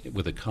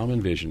with a common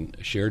vision,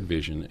 a shared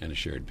vision, and a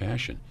shared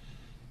passion.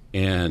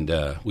 And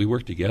we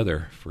worked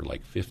together for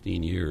like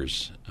 15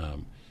 years.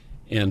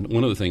 And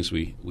one of the things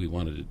we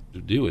wanted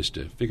to do is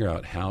to figure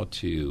out how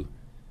to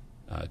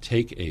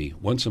take a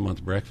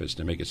once-a-month breakfast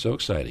and make it so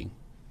exciting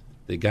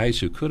that guys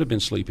who could have been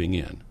sleeping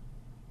in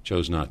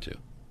chose not to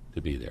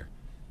be there.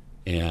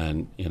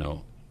 And,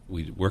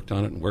 we worked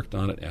on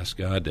it, asked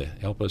God to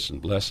help us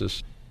and bless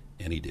us,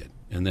 and he did.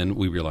 And then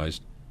we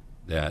realized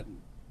that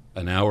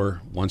an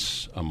hour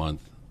once a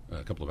month,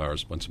 a couple of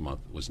hours once a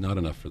month, was not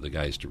enough for the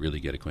guys to really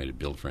get acquainted,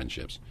 build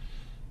friendships.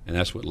 And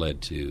that's what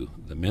led to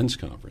the men's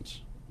conference,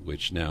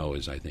 which now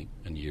is, I think,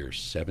 in year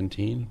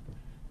 17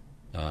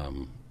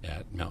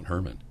 at Mount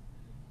Hermon.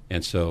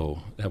 And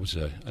so that was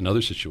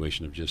another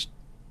situation of just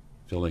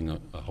filling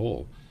a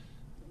hole.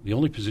 The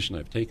only position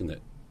I've taken that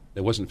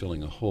wasn't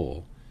filling a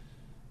hole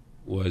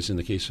was in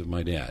the case of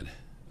my dad.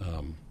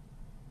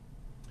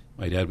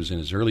 My dad was in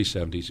his early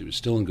 70s. He was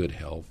still in good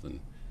health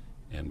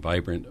and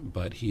vibrant,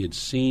 but he had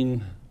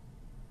seen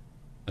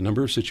a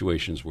number of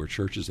situations where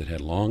churches that had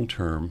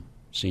long-term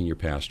senior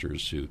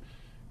pastors who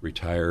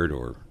retired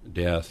or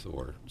death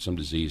or some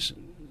disease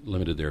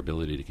limited their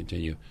ability to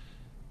continue.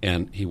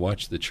 And he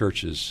watched the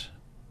churches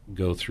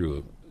go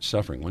through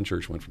suffering. One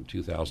church went from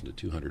 2,000 to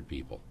 200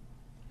 people.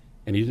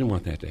 And he didn't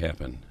want that to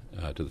happen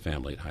to the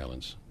family at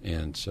Highlands.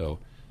 And so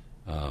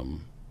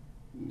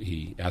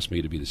he asked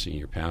me to be the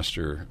senior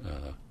pastor.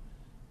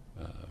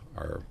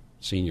 Our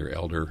senior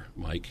elder,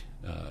 Mike,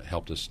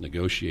 helped us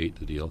negotiate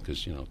the deal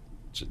because,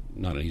 it's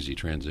not an easy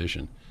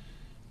transition.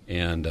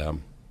 And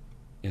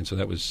so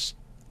that was,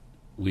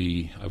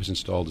 I was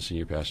installed as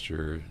senior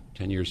pastor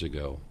 10 years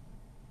ago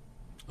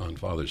on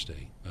Father's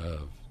Day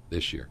of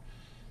this year.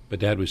 But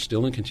Dad was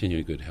still in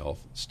continuing good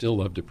health, still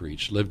loved to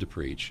preach, lived to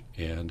preach,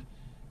 and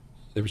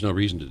there was no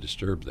reason to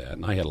disturb that.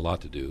 And I had a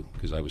lot to do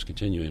because I was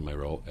continuing my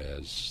role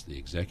as the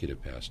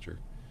executive pastor.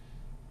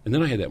 And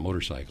then I had that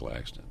motorcycle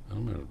accident. I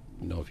don't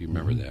know if you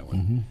remember that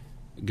one.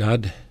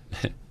 God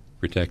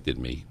protected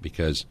me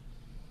because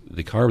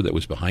the car that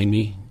was behind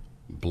me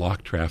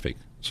blocked traffic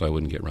so I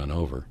wouldn't get run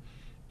over.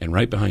 And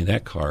right behind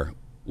that car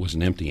was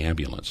an empty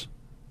ambulance.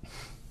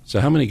 So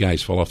how many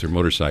guys fall off their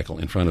motorcycle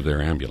in front of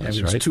their ambulance,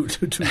 right? Two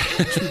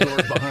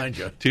doors behind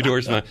you. 2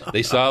 doors behind.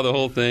 They saw the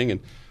whole thing.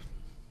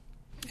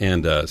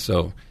 And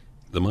so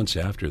the months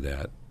after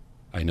that,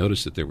 I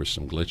noticed that there were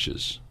some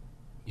glitches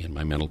in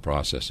my mental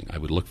processing. I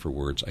would look for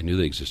words. I knew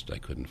they existed. I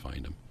couldn't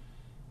find them.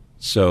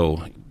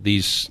 So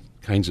these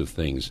kinds of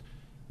things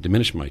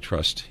diminished my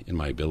trust in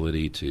my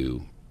ability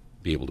to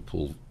be able to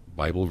pull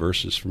Bible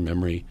verses from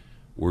memory,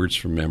 words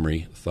from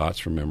memory, thoughts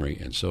from memory,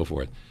 and so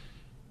forth.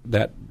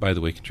 That, by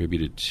the way,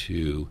 contributed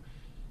to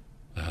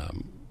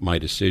my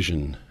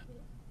decision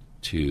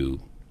to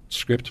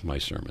script my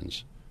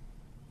sermons,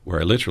 where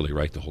I literally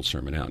write the whole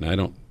sermon out. And I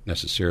don't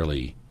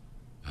necessarily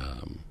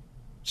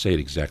say it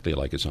exactly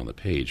like it's on the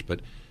page,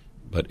 but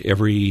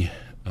every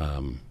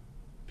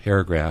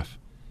paragraph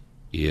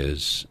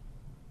is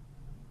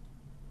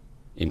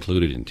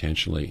included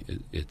intentionally.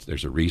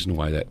 There's a reason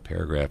why that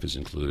paragraph is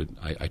included.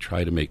 I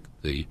try to make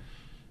the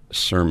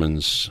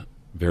sermons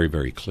very,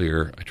 very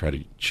clear. I try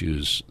to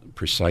choose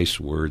precise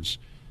words.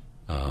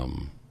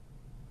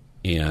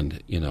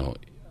 And,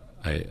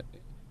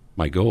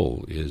 my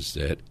goal is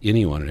that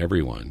anyone and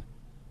everyone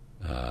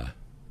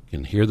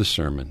can hear the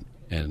sermon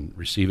and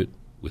receive it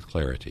with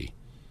clarity.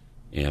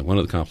 And one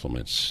of the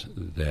compliments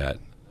that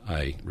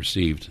I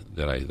received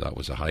that I thought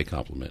was a high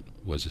compliment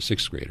was a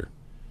 6th grader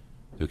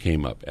who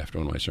came up after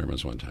one of my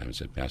sermons one time and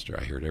said, "Pastor,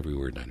 I heard every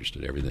word and I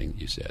understood everything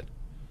you said."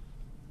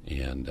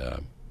 And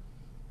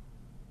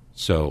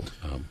So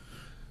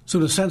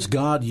in a sense,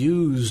 God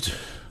used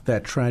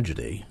that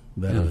tragedy,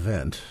 that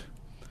event,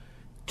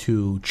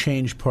 to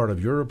change part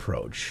of your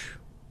approach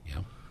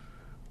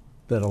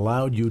that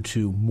allowed you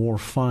to more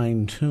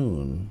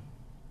fine-tune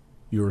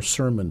your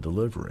sermon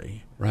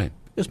delivery. Right.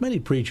 As many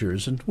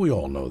preachers, and we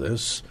all know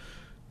this,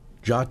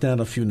 jot down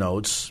a few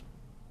notes,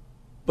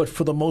 but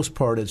for the most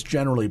part, it's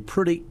generally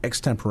pretty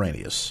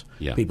extemporaneous.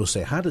 Yeah. People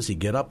say, how does he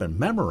get up and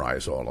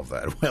memorize all of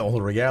that? Well,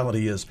 the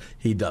reality is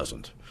he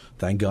doesn't.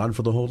 Thank God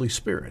for the Holy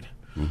Spirit.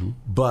 Mm-hmm.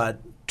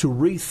 But to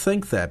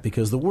rethink that,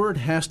 because the Word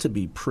has to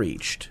be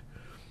preached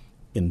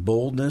in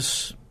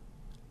boldness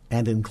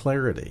and in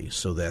clarity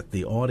so that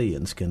the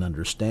audience can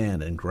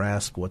understand and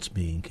grasp what's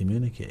being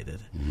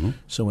communicated. Mm-hmm.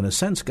 So in a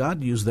sense,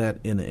 God used that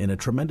in a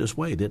tremendous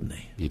way, didn't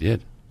he? He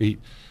did.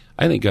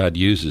 I think God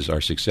uses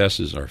our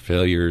successes, our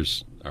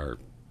failures, our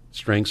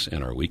strengths,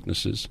 and our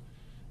weaknesses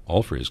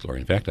all for His glory.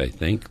 In fact, I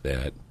think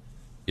that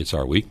it's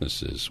our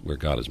weaknesses where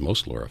God is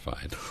most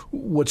glorified.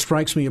 What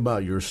strikes me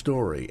about your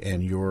story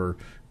and your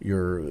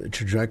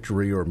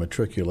trajectory or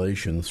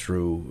matriculation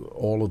through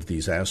all of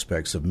these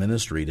aspects of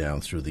ministry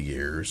down through the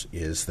years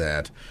is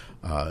that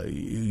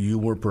you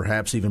were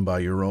perhaps, even by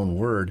your own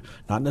word,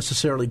 not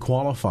necessarily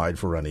qualified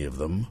for any of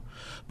them,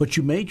 but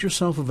you made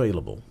yourself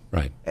available.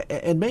 Right.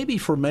 And maybe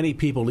for many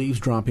people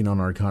eavesdropping on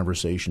our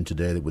conversation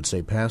today that would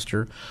say,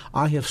 Pastor,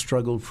 I have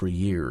struggled for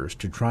years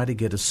to try to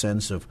get a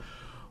sense of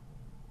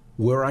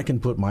where I can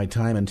put my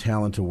time and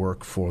talent to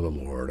work for the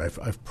Lord.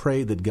 I've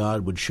prayed that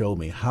God would show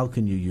me, how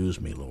can you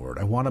use me, Lord?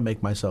 I want to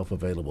make myself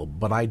available,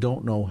 but I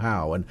don't know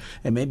how. And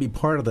maybe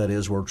part of that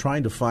is we're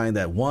trying to find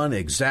that one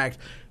exact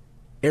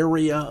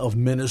area of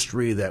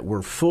ministry that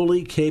we're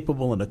fully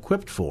capable and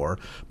equipped for.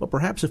 But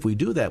perhaps if we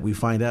do that, we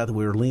find out that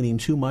we're leaning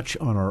too much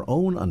on our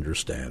own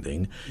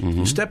understanding. Mm-hmm.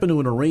 You step into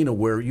an arena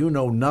where you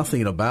know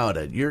nothing about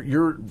it.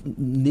 Your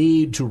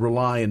need to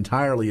rely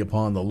entirely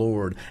upon the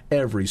Lord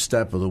every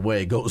step of the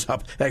way goes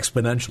up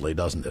exponentially,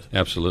 doesn't it?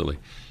 Absolutely.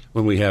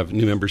 When we have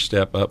new members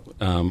step up,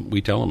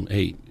 we tell them,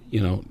 hey,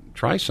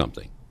 try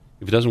something.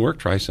 If it doesn't work,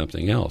 try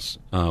something else.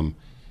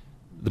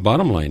 The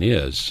bottom line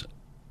is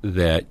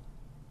that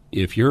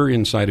if you're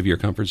inside of your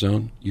comfort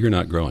zone, you're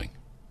not growing.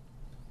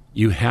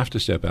 You have to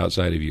step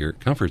outside of your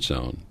comfort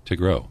zone to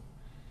grow.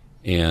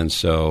 And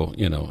so,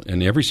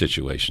 in every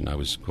situation, I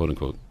was, quote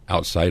unquote,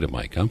 outside of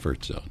my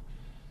comfort zone.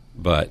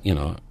 But,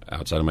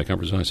 outside of my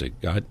comfort zone, I said,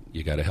 God,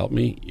 you got to help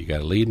me. You got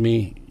to lead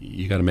me.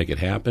 You got to make it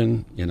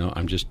happen.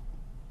 I'm just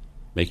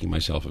making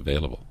myself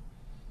available.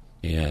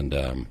 And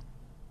going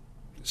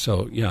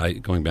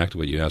back to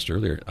what you asked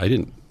earlier, I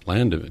didn't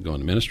plan to go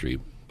into ministry,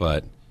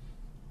 but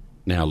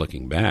now,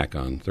 looking back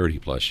on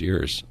 30-plus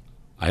years,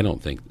 I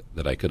don't think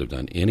that I could have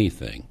done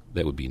anything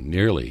that would be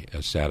nearly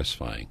as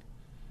satisfying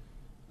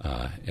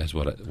as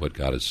what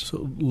God is.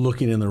 So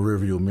looking in the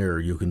rearview mirror,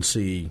 you can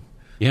see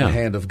the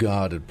hand of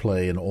God at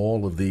play in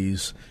all of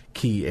these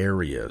key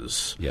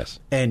areas. Yes.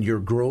 And your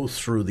growth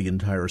through the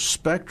entire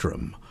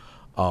spectrum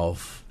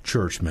of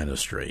church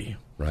ministry.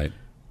 Right.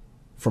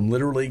 From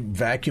literally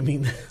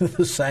vacuuming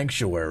the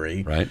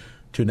sanctuary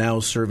to now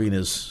serving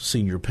as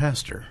senior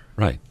pastor.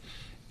 Right.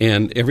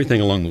 And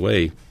everything along the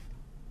way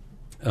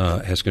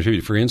has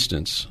contributed. For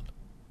instance,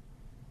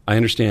 I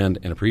understand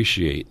and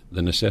appreciate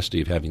the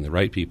necessity of having the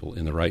right people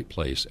in the right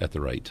place at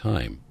the right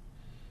time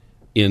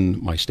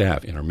in my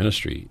staff, in our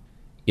ministry,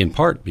 in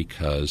part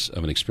because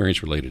of an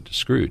experience related to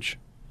Scrooge.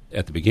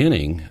 At the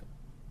beginning,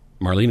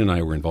 Marlene and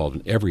I were involved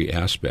in every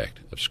aspect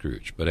of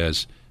Scrooge, but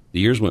as the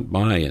years went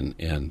by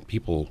and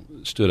people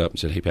stood up and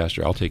said, "Hey,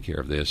 Pastor, I'll take care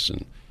of this,"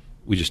 and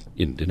we just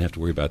didn't have to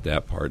worry about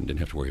that part and didn't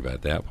have to worry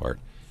about that part.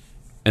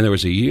 And there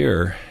was a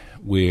year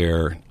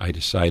where I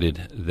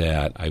decided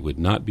that I would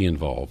not be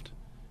involved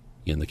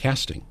in the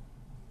casting.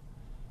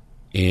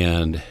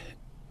 And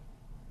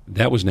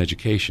that was an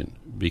education,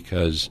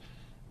 because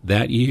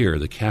that year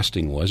the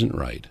casting wasn't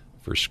right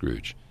for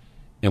Scrooge.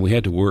 And we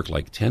had to work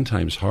like 10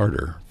 times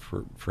harder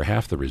for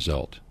half the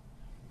result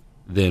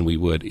than we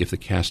would if the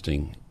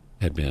casting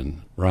had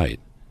been right.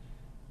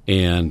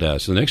 And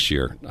so the next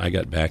year I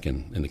got back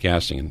in the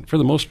casting, and for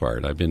the most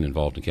part I've been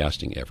involved in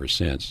casting ever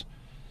since.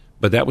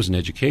 But that was an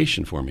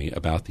education for me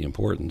about the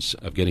importance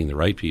of getting the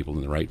right people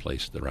in the right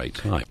place at the right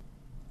time.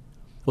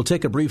 We'll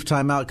take a brief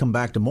time out, come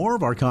back to more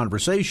of our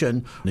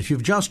conversation. If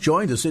you've just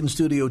joined us, in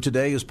studio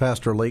today is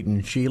Pastor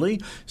Leighton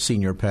Sheely,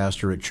 Senior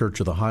Pastor at Church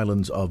of the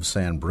Highlands of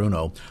San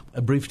Bruno.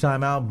 A brief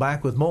time out,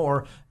 back with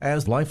more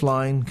as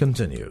Lifeline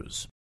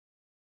continues.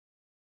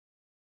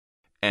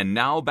 And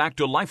now back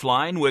to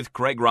Lifeline with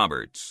Craig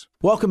Roberts.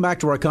 Welcome back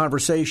to our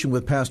conversation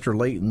with Pastor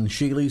Leighton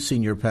Sheely,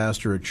 Senior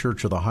Pastor at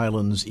Church of the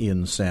Highlands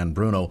in San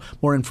Bruno.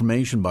 More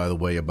information, by the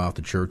way, about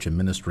the church and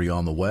ministry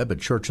on the web at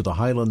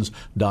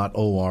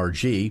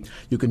churchofthehighlands.org.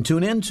 You can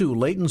tune in to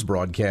Leighton's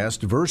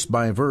broadcast, verse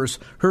by verse,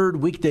 heard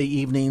weekday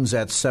evenings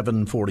at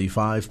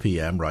 7:45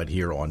 p.m. right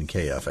here on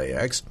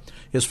KFAX.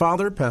 His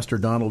father, Pastor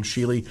Donald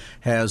Sheely,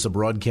 has a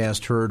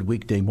broadcast heard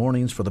weekday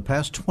mornings for the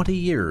past 20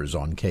 years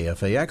on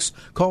KFAX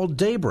called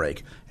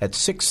Daybreak at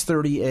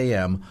 6:30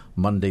 a.m.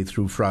 Monday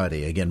through Friday.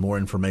 Again, more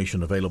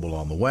information available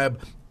on the web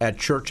at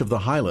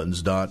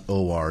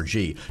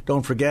churchofthehighlands.org.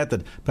 Don't forget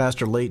that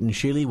Pastor Leighton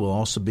Sheely will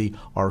also be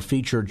our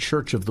featured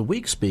Church of the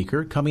Week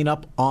speaker coming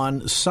up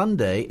on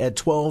Sunday at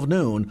 12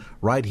 noon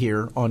right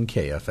here on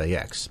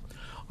KFAX.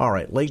 All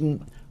right,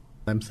 Leighton,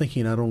 I'm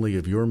thinking not only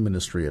of your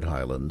ministry at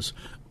Highlands,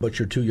 but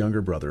your two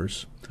younger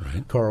brothers,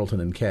 right,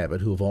 Carlton and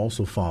Cabot, who have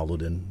also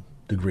followed in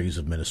degrees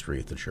of ministry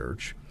at the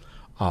church.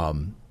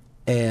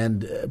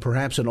 And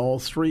perhaps in all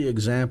three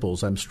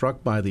examples, I'm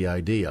struck by the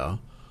idea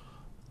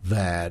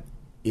that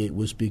it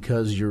was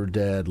because your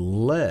dad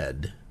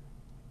led,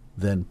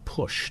 then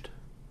pushed.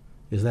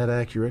 Is that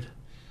accurate?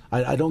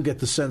 I don't get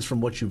the sense from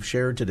what you've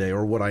shared today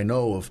or what I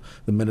know of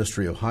the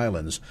ministry of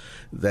Highlands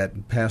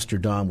that Pastor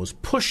Don was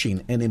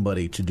pushing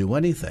anybody to do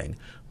anything,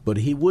 but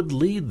he would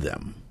lead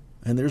them.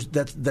 And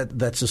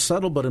that's a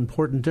subtle but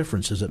important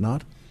difference, is it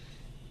not?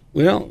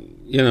 Well,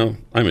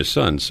 I'm his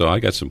son, so I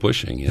got some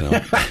pushing,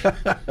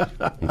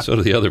 and so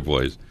do the other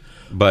boys.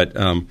 But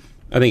I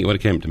think when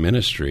it came to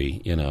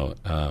ministry,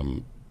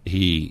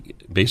 he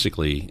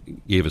basically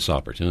gave us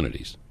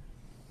opportunities.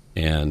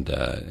 And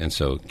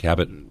so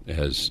Cabot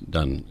has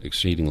done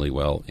exceedingly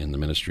well in the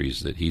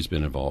ministries that he's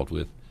been involved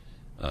with.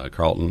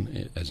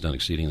 Carlton has done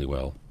exceedingly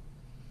well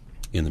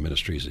in the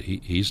ministries that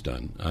he's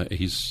done.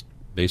 He's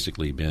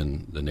basically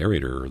been the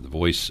narrator or the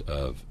voice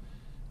of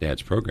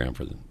Dad's program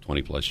for the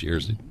 20-plus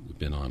years that we've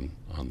been on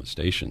the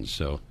station.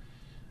 So,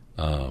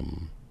 I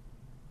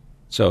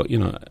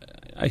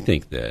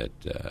think that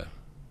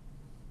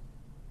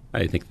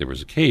there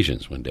was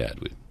occasions when Dad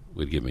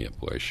would give me a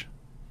push.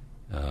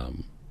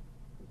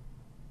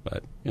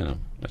 But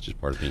that's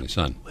just part of being a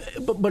son.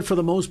 But for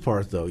the most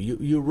part, though,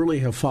 you really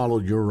have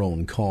followed your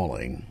own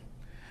calling,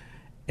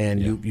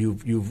 and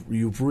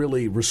you've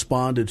really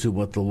responded to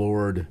what the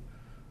Lord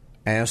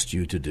asked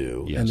you to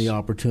do, yes, and the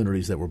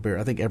opportunities that were there.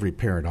 I think every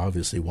parent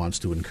obviously wants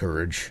to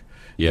encourage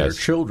their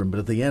children, but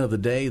at the end of the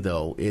day,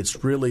 though,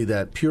 it's really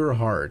that pure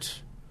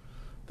heart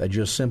that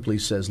just simply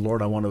says,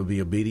 "Lord, I want to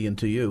be obedient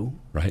to you,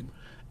 right,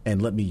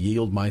 and let me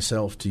yield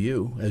myself to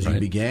you." As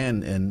you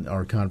began in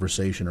our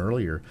conversation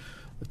earlier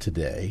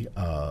today,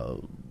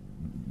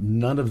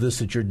 none of this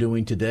that you're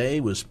doing today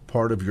was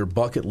part of your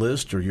bucket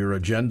list or your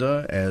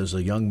agenda as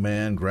a young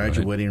man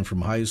graduating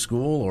from high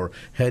school or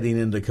heading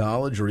into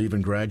college or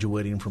even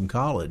graduating from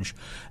college.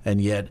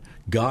 And yet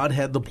God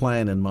had the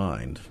plan in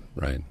mind.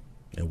 Right.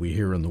 And we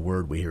hear in the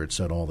Word, we hear it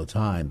said all the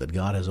time, that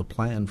God has a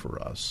plan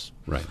for us.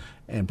 Right.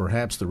 And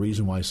perhaps the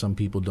reason why some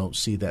people don't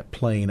see that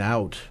playing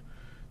out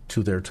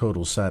to their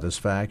total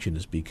satisfaction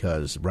is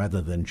because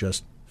rather than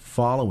just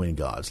following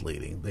God's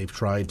leading, they've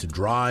tried to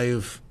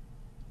drive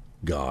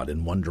God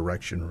in one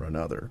direction or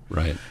another.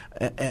 Right.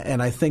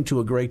 And I think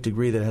to a great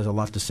degree that has a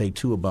lot to say,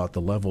 too, about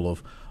the level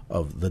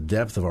of the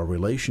depth of our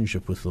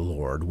relationship with the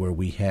Lord, where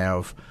we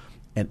have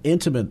an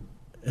intimate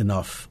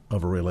enough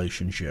of a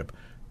relationship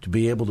to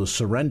be able to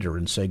surrender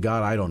and say,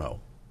 God, I don't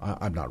know.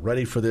 I'm not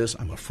ready for this.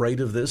 I'm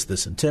afraid of this.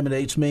 This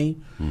intimidates me.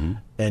 Mm-hmm.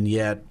 And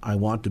yet I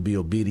want to be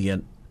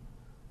obedient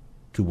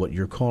to what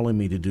you're calling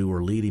me to do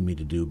or leading me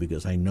to do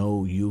because I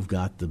know you've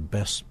got the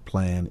best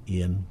plan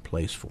in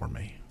place for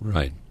me.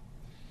 Right.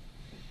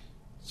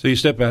 So you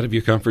step out of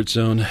your comfort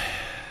zone.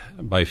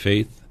 by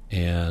faith,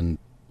 and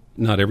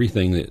not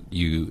everything that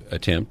you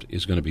attempt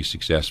is going to be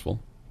successful.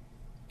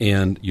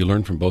 And you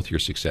learn from both your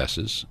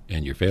successes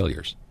and your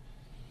failures.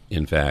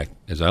 In fact,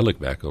 as I look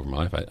back over my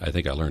life, I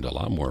think I learned a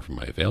lot more from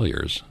my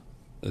failures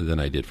than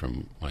I did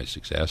from my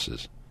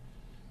successes.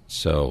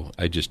 So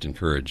I just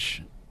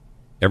encourage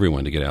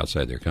everyone to get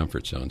outside their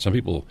comfort zone. Some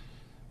people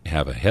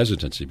have a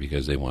hesitancy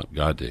because they want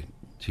God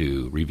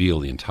to reveal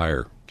the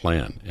entire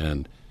plan.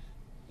 And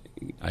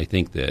I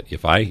think that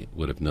if I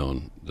would have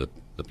known the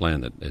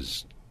plan that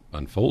has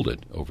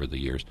unfolded over the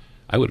years,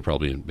 I would have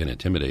probably been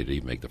intimidated to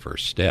even make the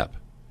first step.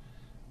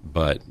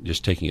 But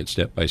just taking it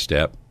step by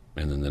step,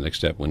 and then the next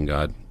step when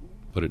God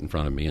put it in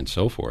front of me and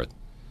so forth.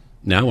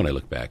 Now when I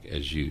look back,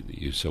 as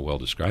you so well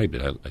described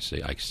it, I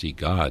say I see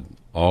God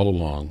all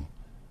along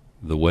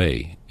the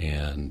way.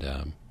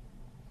 And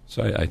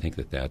so I think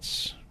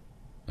that's,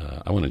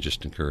 I want to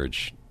just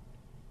encourage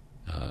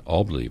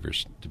all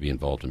believers to be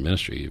involved in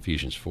ministry.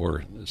 Ephesians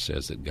 4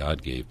 says that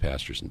God gave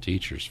pastors and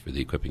teachers for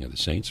the equipping of the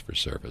saints for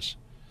service.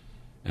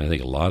 And I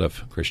think a lot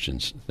of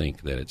Christians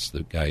think that it's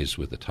the guys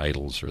with the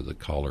titles or the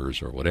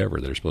collars or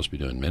whatever that are supposed to be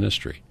doing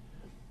ministry,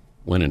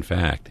 when in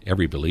fact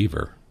every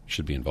believer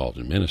should be involved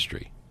in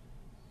ministry.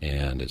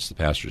 And it's the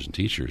pastors and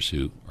teachers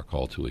who are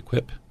called to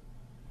equip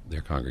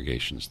their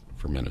congregations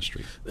for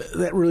ministry.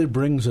 That really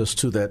brings us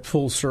to that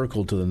full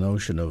circle to the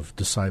notion of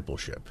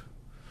discipleship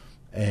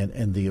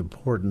and the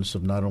importance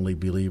of not only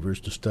believers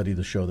to study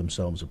to show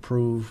themselves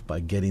approved by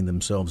getting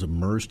themselves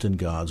immersed in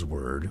God's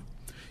Word,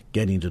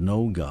 getting to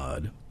know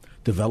God,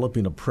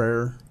 developing a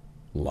prayer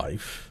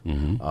life,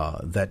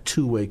 that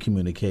two-way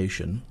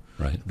communication.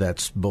 Right.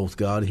 That's both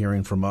God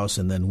hearing from us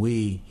and then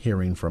we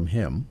hearing from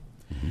Him.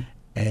 Mm-hmm.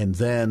 And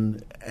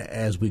then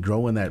as we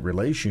grow in that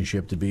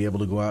relationship, to be able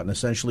to go out and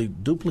essentially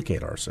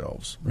duplicate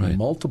ourselves, right,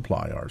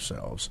 multiply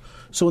ourselves.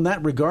 So in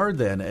that regard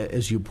then,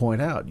 as you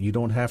point out, you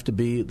don't have to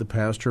be the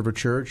pastor of a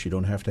church. You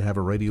don't have to have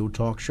a radio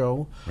talk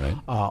show. Right.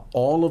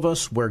 All of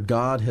us, where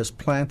God has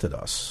planted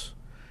us,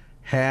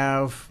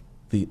 have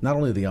not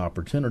only the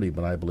opportunity,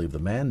 but I believe the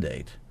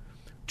mandate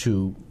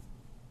to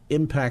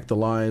impact the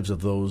lives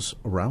of those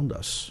around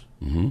us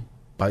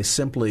by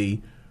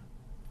simply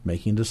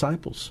making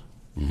disciples.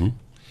 Mm-hmm.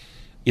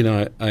 You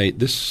know,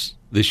 this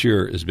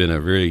year has been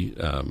a very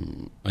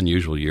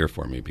unusual year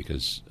for me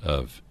because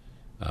of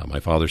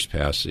my father's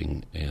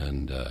passing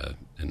and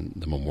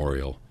the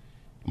memorial.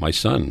 My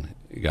son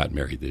got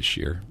married this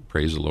year,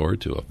 praise the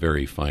Lord, to a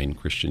very fine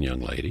Christian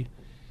young lady.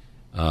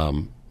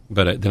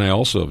 But then I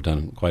also have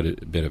done quite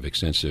a bit of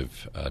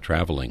extensive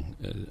traveling.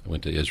 I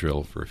went to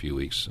Israel for a few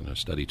weeks on a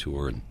study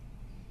tour, and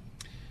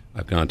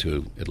I've gone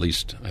to at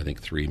least, I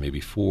think, 3, maybe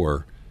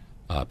 4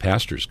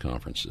 pastors'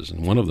 conferences,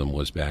 and one of them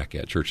was back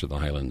at Church of the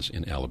Highlands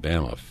in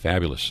Alabama, a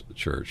fabulous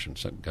church, and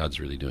so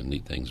God's really doing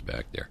neat things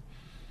back there.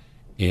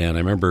 And I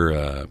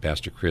remember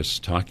Pastor Chris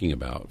talking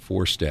about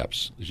 4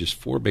 steps, just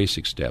 4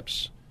 basic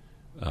steps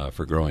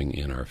for growing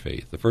in our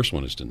faith. The first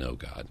one is to know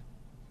God.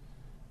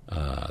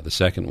 The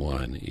second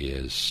one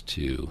is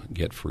to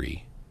get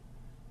free,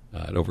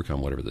 to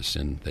overcome whatever the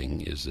sin thing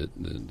is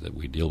that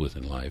we deal with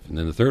in life. And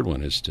then the third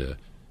one is to,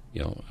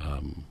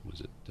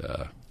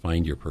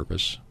 find your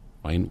purpose,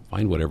 find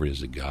whatever it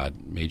is that God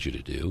made you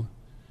to do.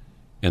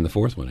 And the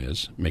fourth one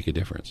is make a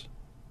difference.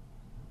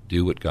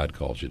 Do what God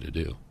calls you to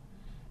do.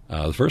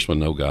 The first one,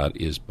 know God,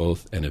 is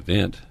both an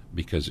event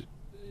because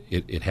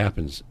it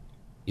happens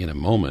in a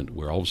moment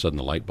where all of a sudden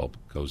the light bulb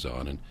goes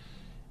on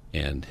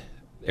and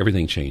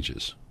everything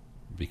changes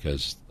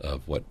because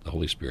of what the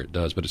Holy Spirit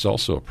does. But it's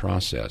also a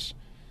process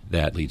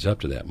that leads up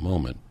to that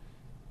moment.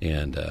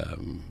 And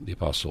the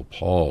Apostle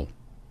Paul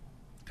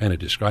kind of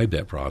described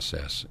that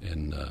process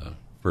in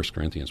 1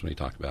 Corinthians when he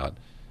talked about,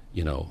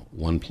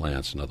 one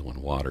plants, another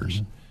one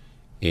waters.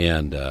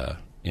 Mm-hmm.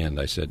 And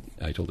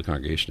I told the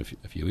congregation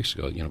a few weeks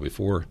ago,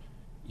 before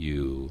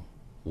you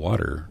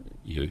water,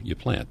 you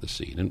plant the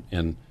seed.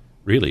 And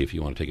really, if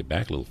you want to take it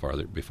back a little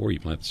farther, before you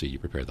plant the seed, you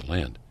prepare the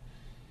land.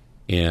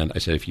 And I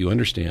said, if you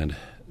understand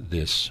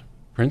this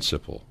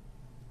principle,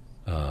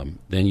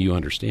 then you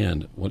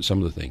understand what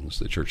some of the things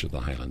the Church of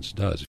the Highlands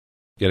does.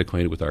 Get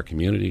acquainted with our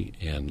community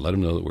and let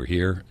them know that we're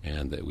here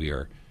and that we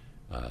are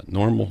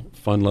normal,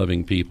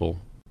 fun-loving people,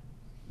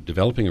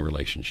 developing a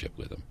relationship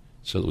with them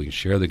so that we can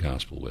share the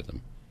gospel with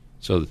them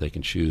so that they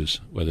can choose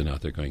whether or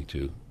not they're going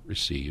to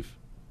receive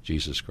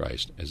Jesus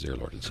Christ as their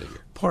Lord and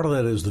Savior. Part of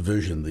that is the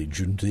vision, the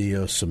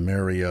Judea,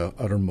 Samaria,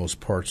 uttermost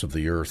parts of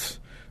the earth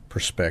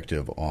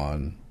perspective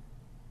on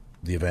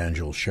the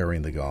evangel,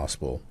 sharing the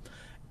gospel.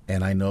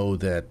 And I know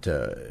that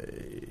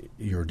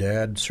your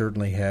dad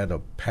certainly had a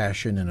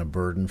passion and a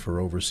burden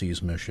for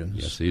overseas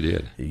missions. Yes, he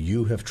did.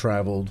 You have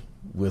traveled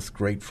with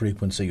great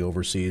frequency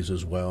overseas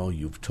as well.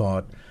 You've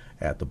taught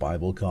at the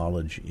Bible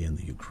College in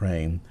the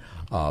Ukraine.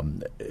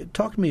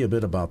 Talk to me a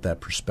bit about that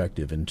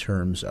perspective in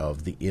terms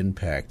of the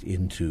impact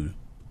into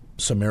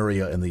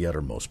Samaria and the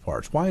uttermost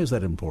parts. Why is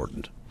that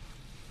important?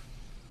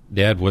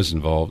 Dad was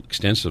involved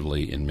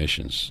extensively in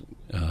missions.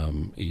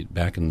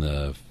 Back in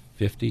the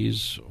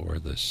 50s or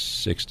the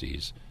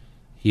 60s,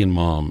 he and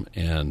Mom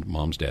and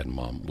Mom's dad and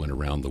Mom went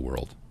around the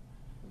world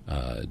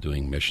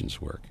doing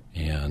missions work.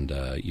 And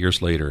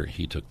years later,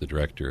 he took the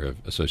director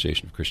of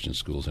Association of Christian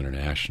Schools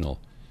International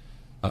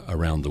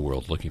around the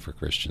world looking for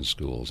Christian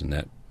schools, and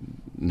that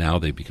now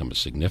they've become a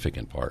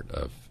significant part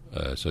of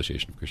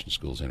Association of Christian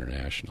Schools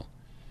International.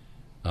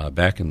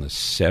 Back in the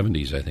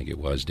 70s, I think it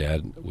was,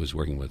 Dad was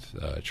working with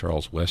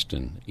Charles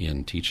Weston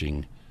in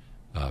teaching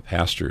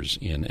pastors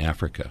in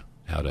Africa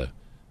how to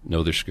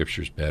know their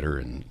scriptures better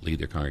and lead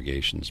their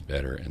congregations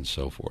better and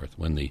so forth.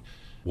 When the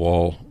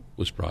wall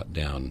was brought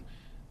down,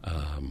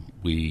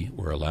 we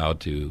were allowed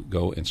to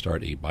go and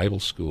start a Bible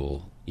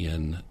school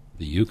in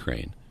the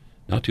Ukraine,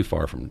 not too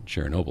far from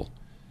Chernobyl.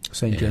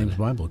 St. James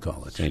Bible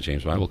College. St.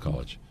 James Bible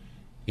College.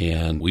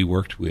 And we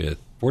worked with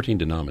 14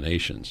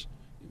 denominations.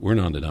 We're a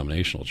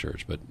non-denominational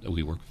church, but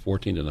we worked with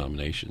 14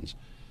 denominations,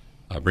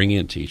 bringing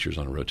in teachers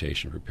on a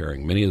rotation,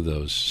 preparing. Many of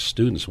those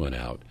students went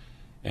out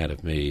and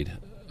have made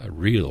a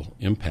real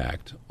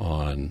impact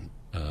on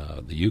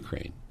the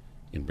Ukraine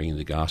in bringing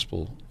the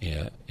gospel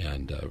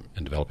and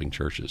developing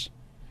churches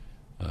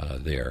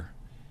there.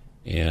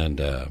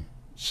 And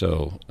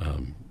so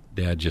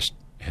Dad just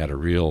had a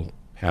real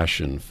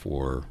passion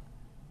for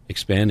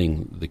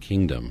expanding the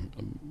kingdom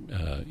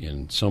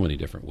in so many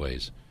different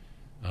ways.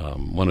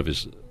 One of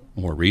his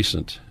more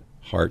recent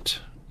heart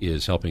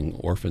is helping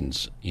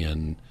orphans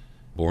in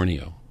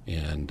Borneo.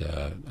 And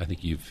I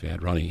think you've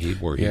had Ronnie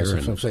Habor here.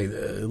 Yes, I say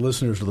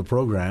listeners of the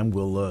program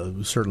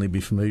will certainly be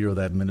familiar with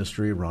that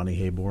ministry, Ronnie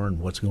Habor, and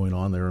what's going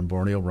on there in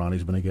Borneo.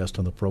 Ronnie's been a guest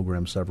on the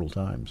program several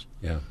times.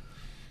 Yeah.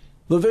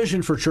 The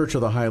vision for Church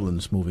of the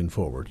Highlands moving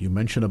forward. You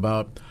mentioned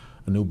about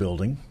a new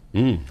building.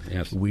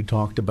 Yes. We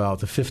talked about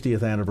the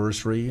 50th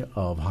anniversary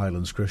of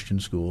Highlands Christian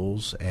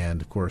Schools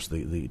and, of course,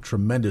 the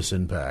tremendous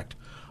impact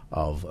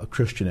of a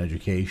Christian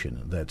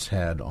education that's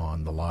had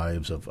on the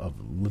lives of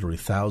literally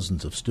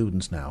thousands of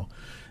students now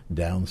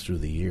down through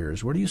the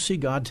years. Where do you see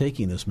God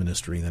taking this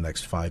ministry in the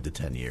next 5 to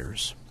 10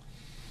 years?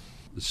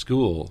 The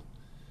school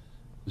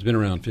has been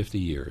around 50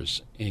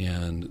 years,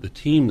 and the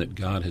team that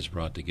God has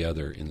brought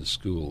together in the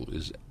school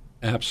is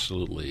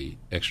absolutely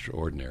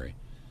extraordinary.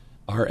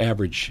 Our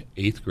average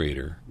 8th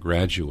grader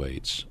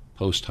graduates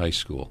post-high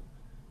school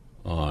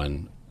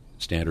on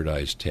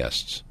standardized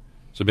tests.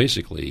 So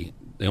basically,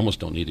 they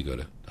almost don't need to go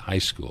to high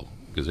school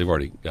because they've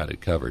already got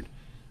it covered,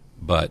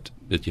 but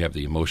that you have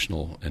the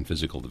emotional and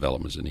physical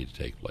developments that need to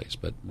take place.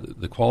 But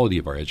the quality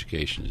of our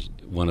education is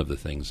one of the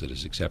things that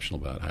is exceptional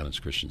about Highlands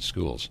Christian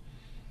Schools.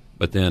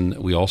 But then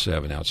we also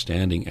have an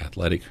outstanding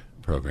athletic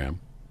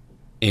program,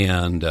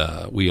 and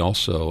we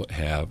also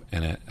have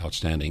an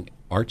outstanding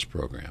arts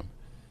program.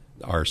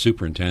 Our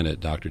superintendent,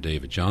 Dr.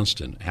 David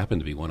Johnston,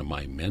 happened to be one of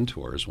my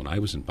mentors when I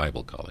was in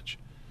Bible college.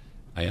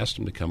 I asked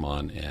him to come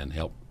on and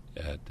help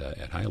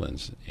at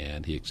Highlands,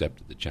 and he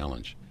accepted the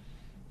challenge.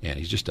 And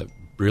he's just a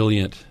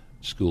brilliant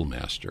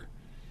schoolmaster.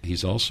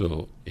 He's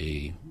also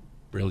a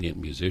brilliant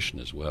musician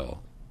as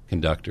well,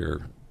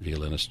 conductor,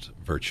 violinist,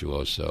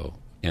 virtuoso.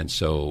 And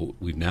so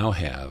we now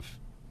have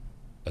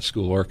a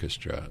school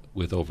orchestra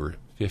with over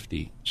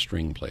 50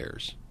 string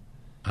players.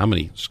 How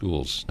many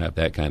schools have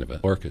that kind of an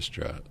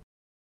orchestra?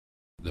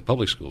 The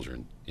public schools are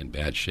in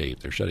bad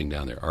shape. They're shutting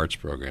down their arts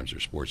programs, their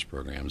sports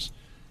programs,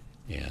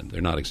 and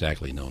they're not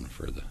exactly known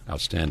for the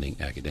outstanding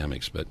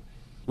academics. But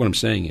what I'm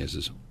saying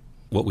is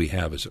what we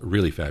have is a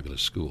really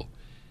fabulous school.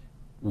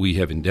 We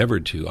have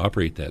endeavored to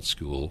operate that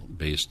school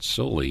based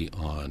solely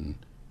on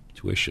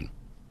tuition.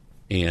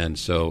 And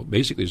so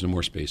basically there's no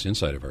more space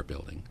inside of our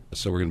building.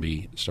 So we're going to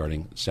be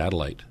starting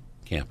satellite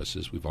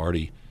campuses. We've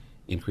already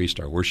increased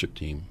our worship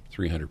team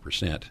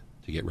 300%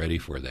 to get ready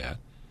for that,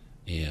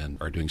 and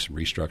are doing some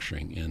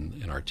restructuring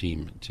in our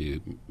team to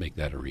make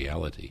that a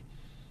reality.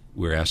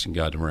 We're asking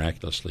God to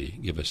miraculously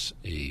give us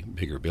a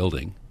bigger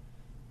building.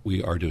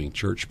 We are doing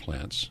church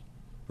plants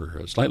for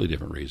a slightly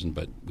different reason,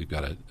 but we've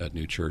got a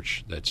new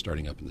church that's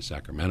starting up in the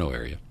Sacramento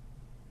area.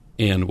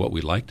 And what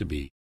we'd like to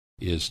be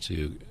is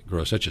to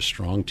grow such a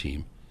strong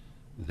team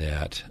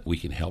that we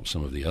can help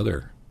some of the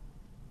other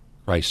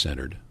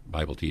Christ-centered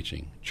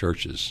Bible-teaching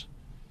churches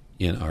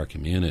in our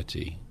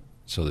community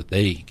so that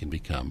they can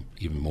become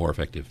even more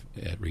effective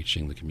at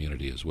reaching the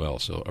community as well.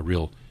 So a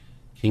real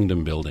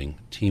kingdom-building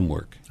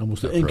teamwork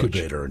almost approach. An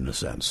incubator in a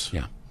sense.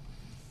 Yeah.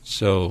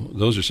 So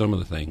those are some of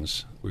the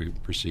things we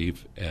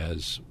perceive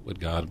as what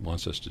God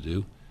wants us to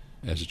do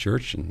as a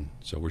church, and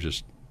so we're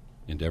just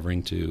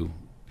endeavoring to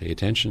pay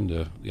attention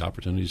to the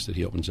opportunities that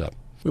He opens up.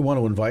 We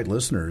want to invite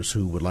listeners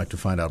who would like to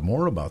find out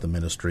more about the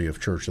ministry of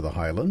Church of the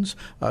Highlands.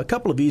 A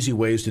couple of easy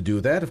ways to do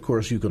that. Of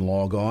course, you can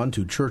log on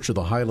to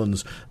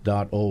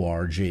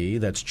churchofthehighlands.org.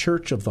 That's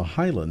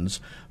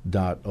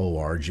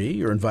churchofthehighlands.org.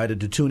 You're invited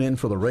to tune in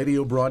for the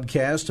radio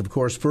broadcast, of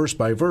course, Verse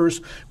by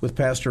Verse with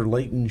Pastor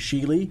Leighton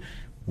Sheely.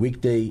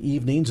 weekday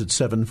evenings at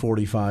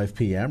 7:45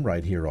 p.m.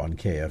 right here on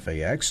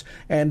KFAX,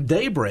 and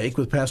Daybreak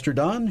with Pastor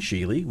Don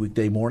Shealy,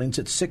 weekday mornings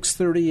at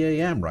 6:30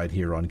 a.m. right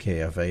here on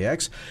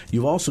KFAX.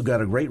 You've also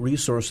got a great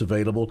resource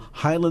available,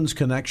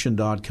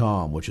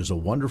 HighlandsConnection.com, which is a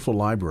wonderful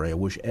library. I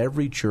wish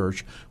every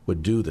church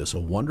would do this, a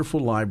wonderful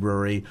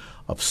library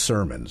of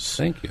sermons.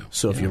 Thank you.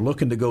 So if you're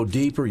looking to go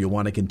deeper, you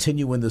want to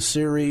continue in the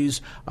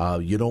series,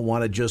 you don't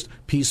want to just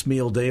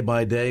piecemeal day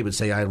by day, but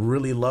say, I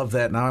really love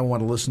that, now I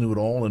want to listen to it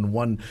all in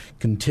one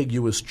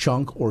contiguous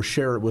chunk or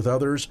share it with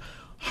others.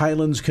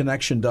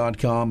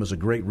 HighlandsConnection.com is a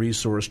great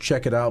resource.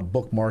 Check it out,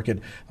 bookmark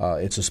it.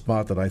 It's a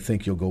spot that I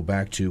think you'll go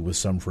back to with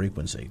some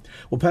frequency.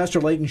 Well, Pastor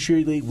Leighton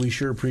Shealy, we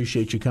sure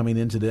appreciate you coming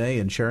in today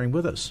and sharing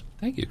with us.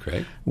 Thank you,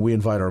 Craig. We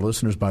invite our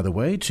listeners, by the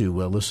way, to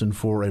listen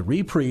for a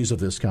reprise of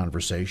this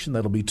conversation.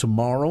 That'll be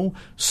tomorrow,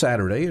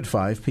 Saturday at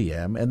 5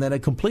 p.m., and then a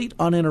complete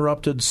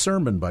uninterrupted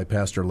sermon by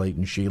Pastor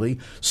Leighton Shealy,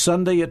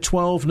 Sunday at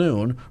 12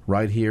 noon,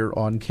 right here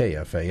on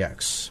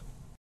KFAX.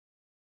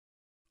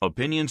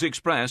 Opinions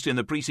expressed in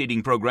the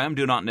preceding program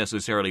do not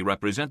necessarily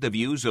represent the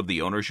views of the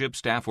ownership,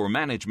 staff, or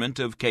management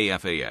of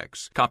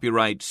KFAX.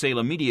 Copyright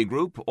Salem Media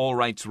Group, all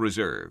rights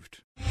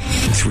reserved.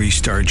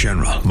 3-star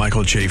General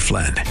Michael J.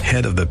 Flynn,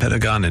 head of the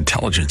Pentagon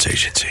Intelligence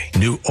Agency,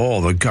 knew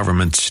all the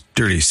government's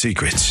dirty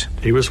secrets.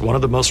 He was one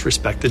of the most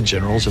respected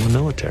generals in the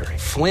military.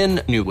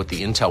 Flynn knew what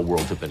the intel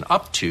world had been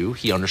up to.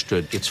 He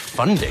understood its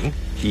funding.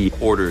 He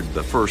ordered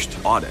the first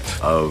audit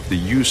of the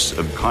use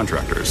of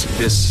contractors.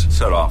 This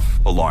set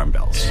off alarm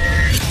bells.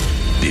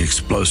 The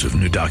explosive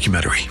new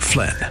documentary,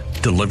 Flynn,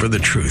 Deliver the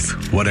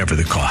Truth, Whatever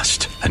the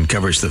Cost,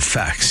 uncovers the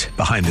facts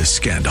behind this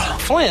scandal.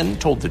 Flynn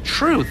told the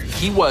truth.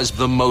 He was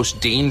the most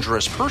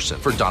dangerous person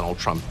for Donald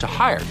Trump to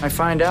hire. I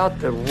find out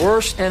the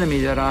worst enemy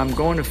that I'm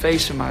going to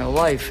face in my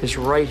life is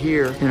right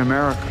here in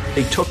America.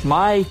 They took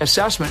my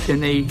assessment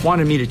and they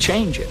wanted me to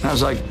change it. And I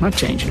was like, I'm not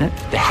changing it.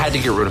 They had to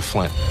get rid of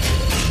Flynn.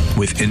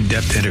 With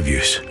in-depth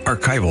interviews,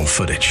 archival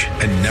footage,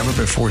 and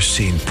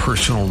never-before-seen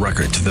personal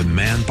records of the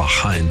man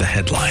behind the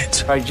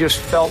headlines. I just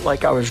felt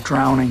like I was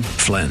drowning.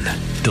 Flynn,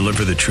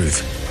 Deliver the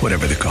Truth,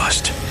 Whatever the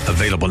Cost.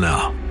 Available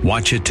now.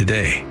 Watch it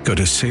today. Go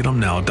to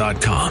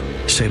salemnow.com.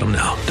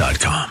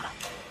 salemnow.com.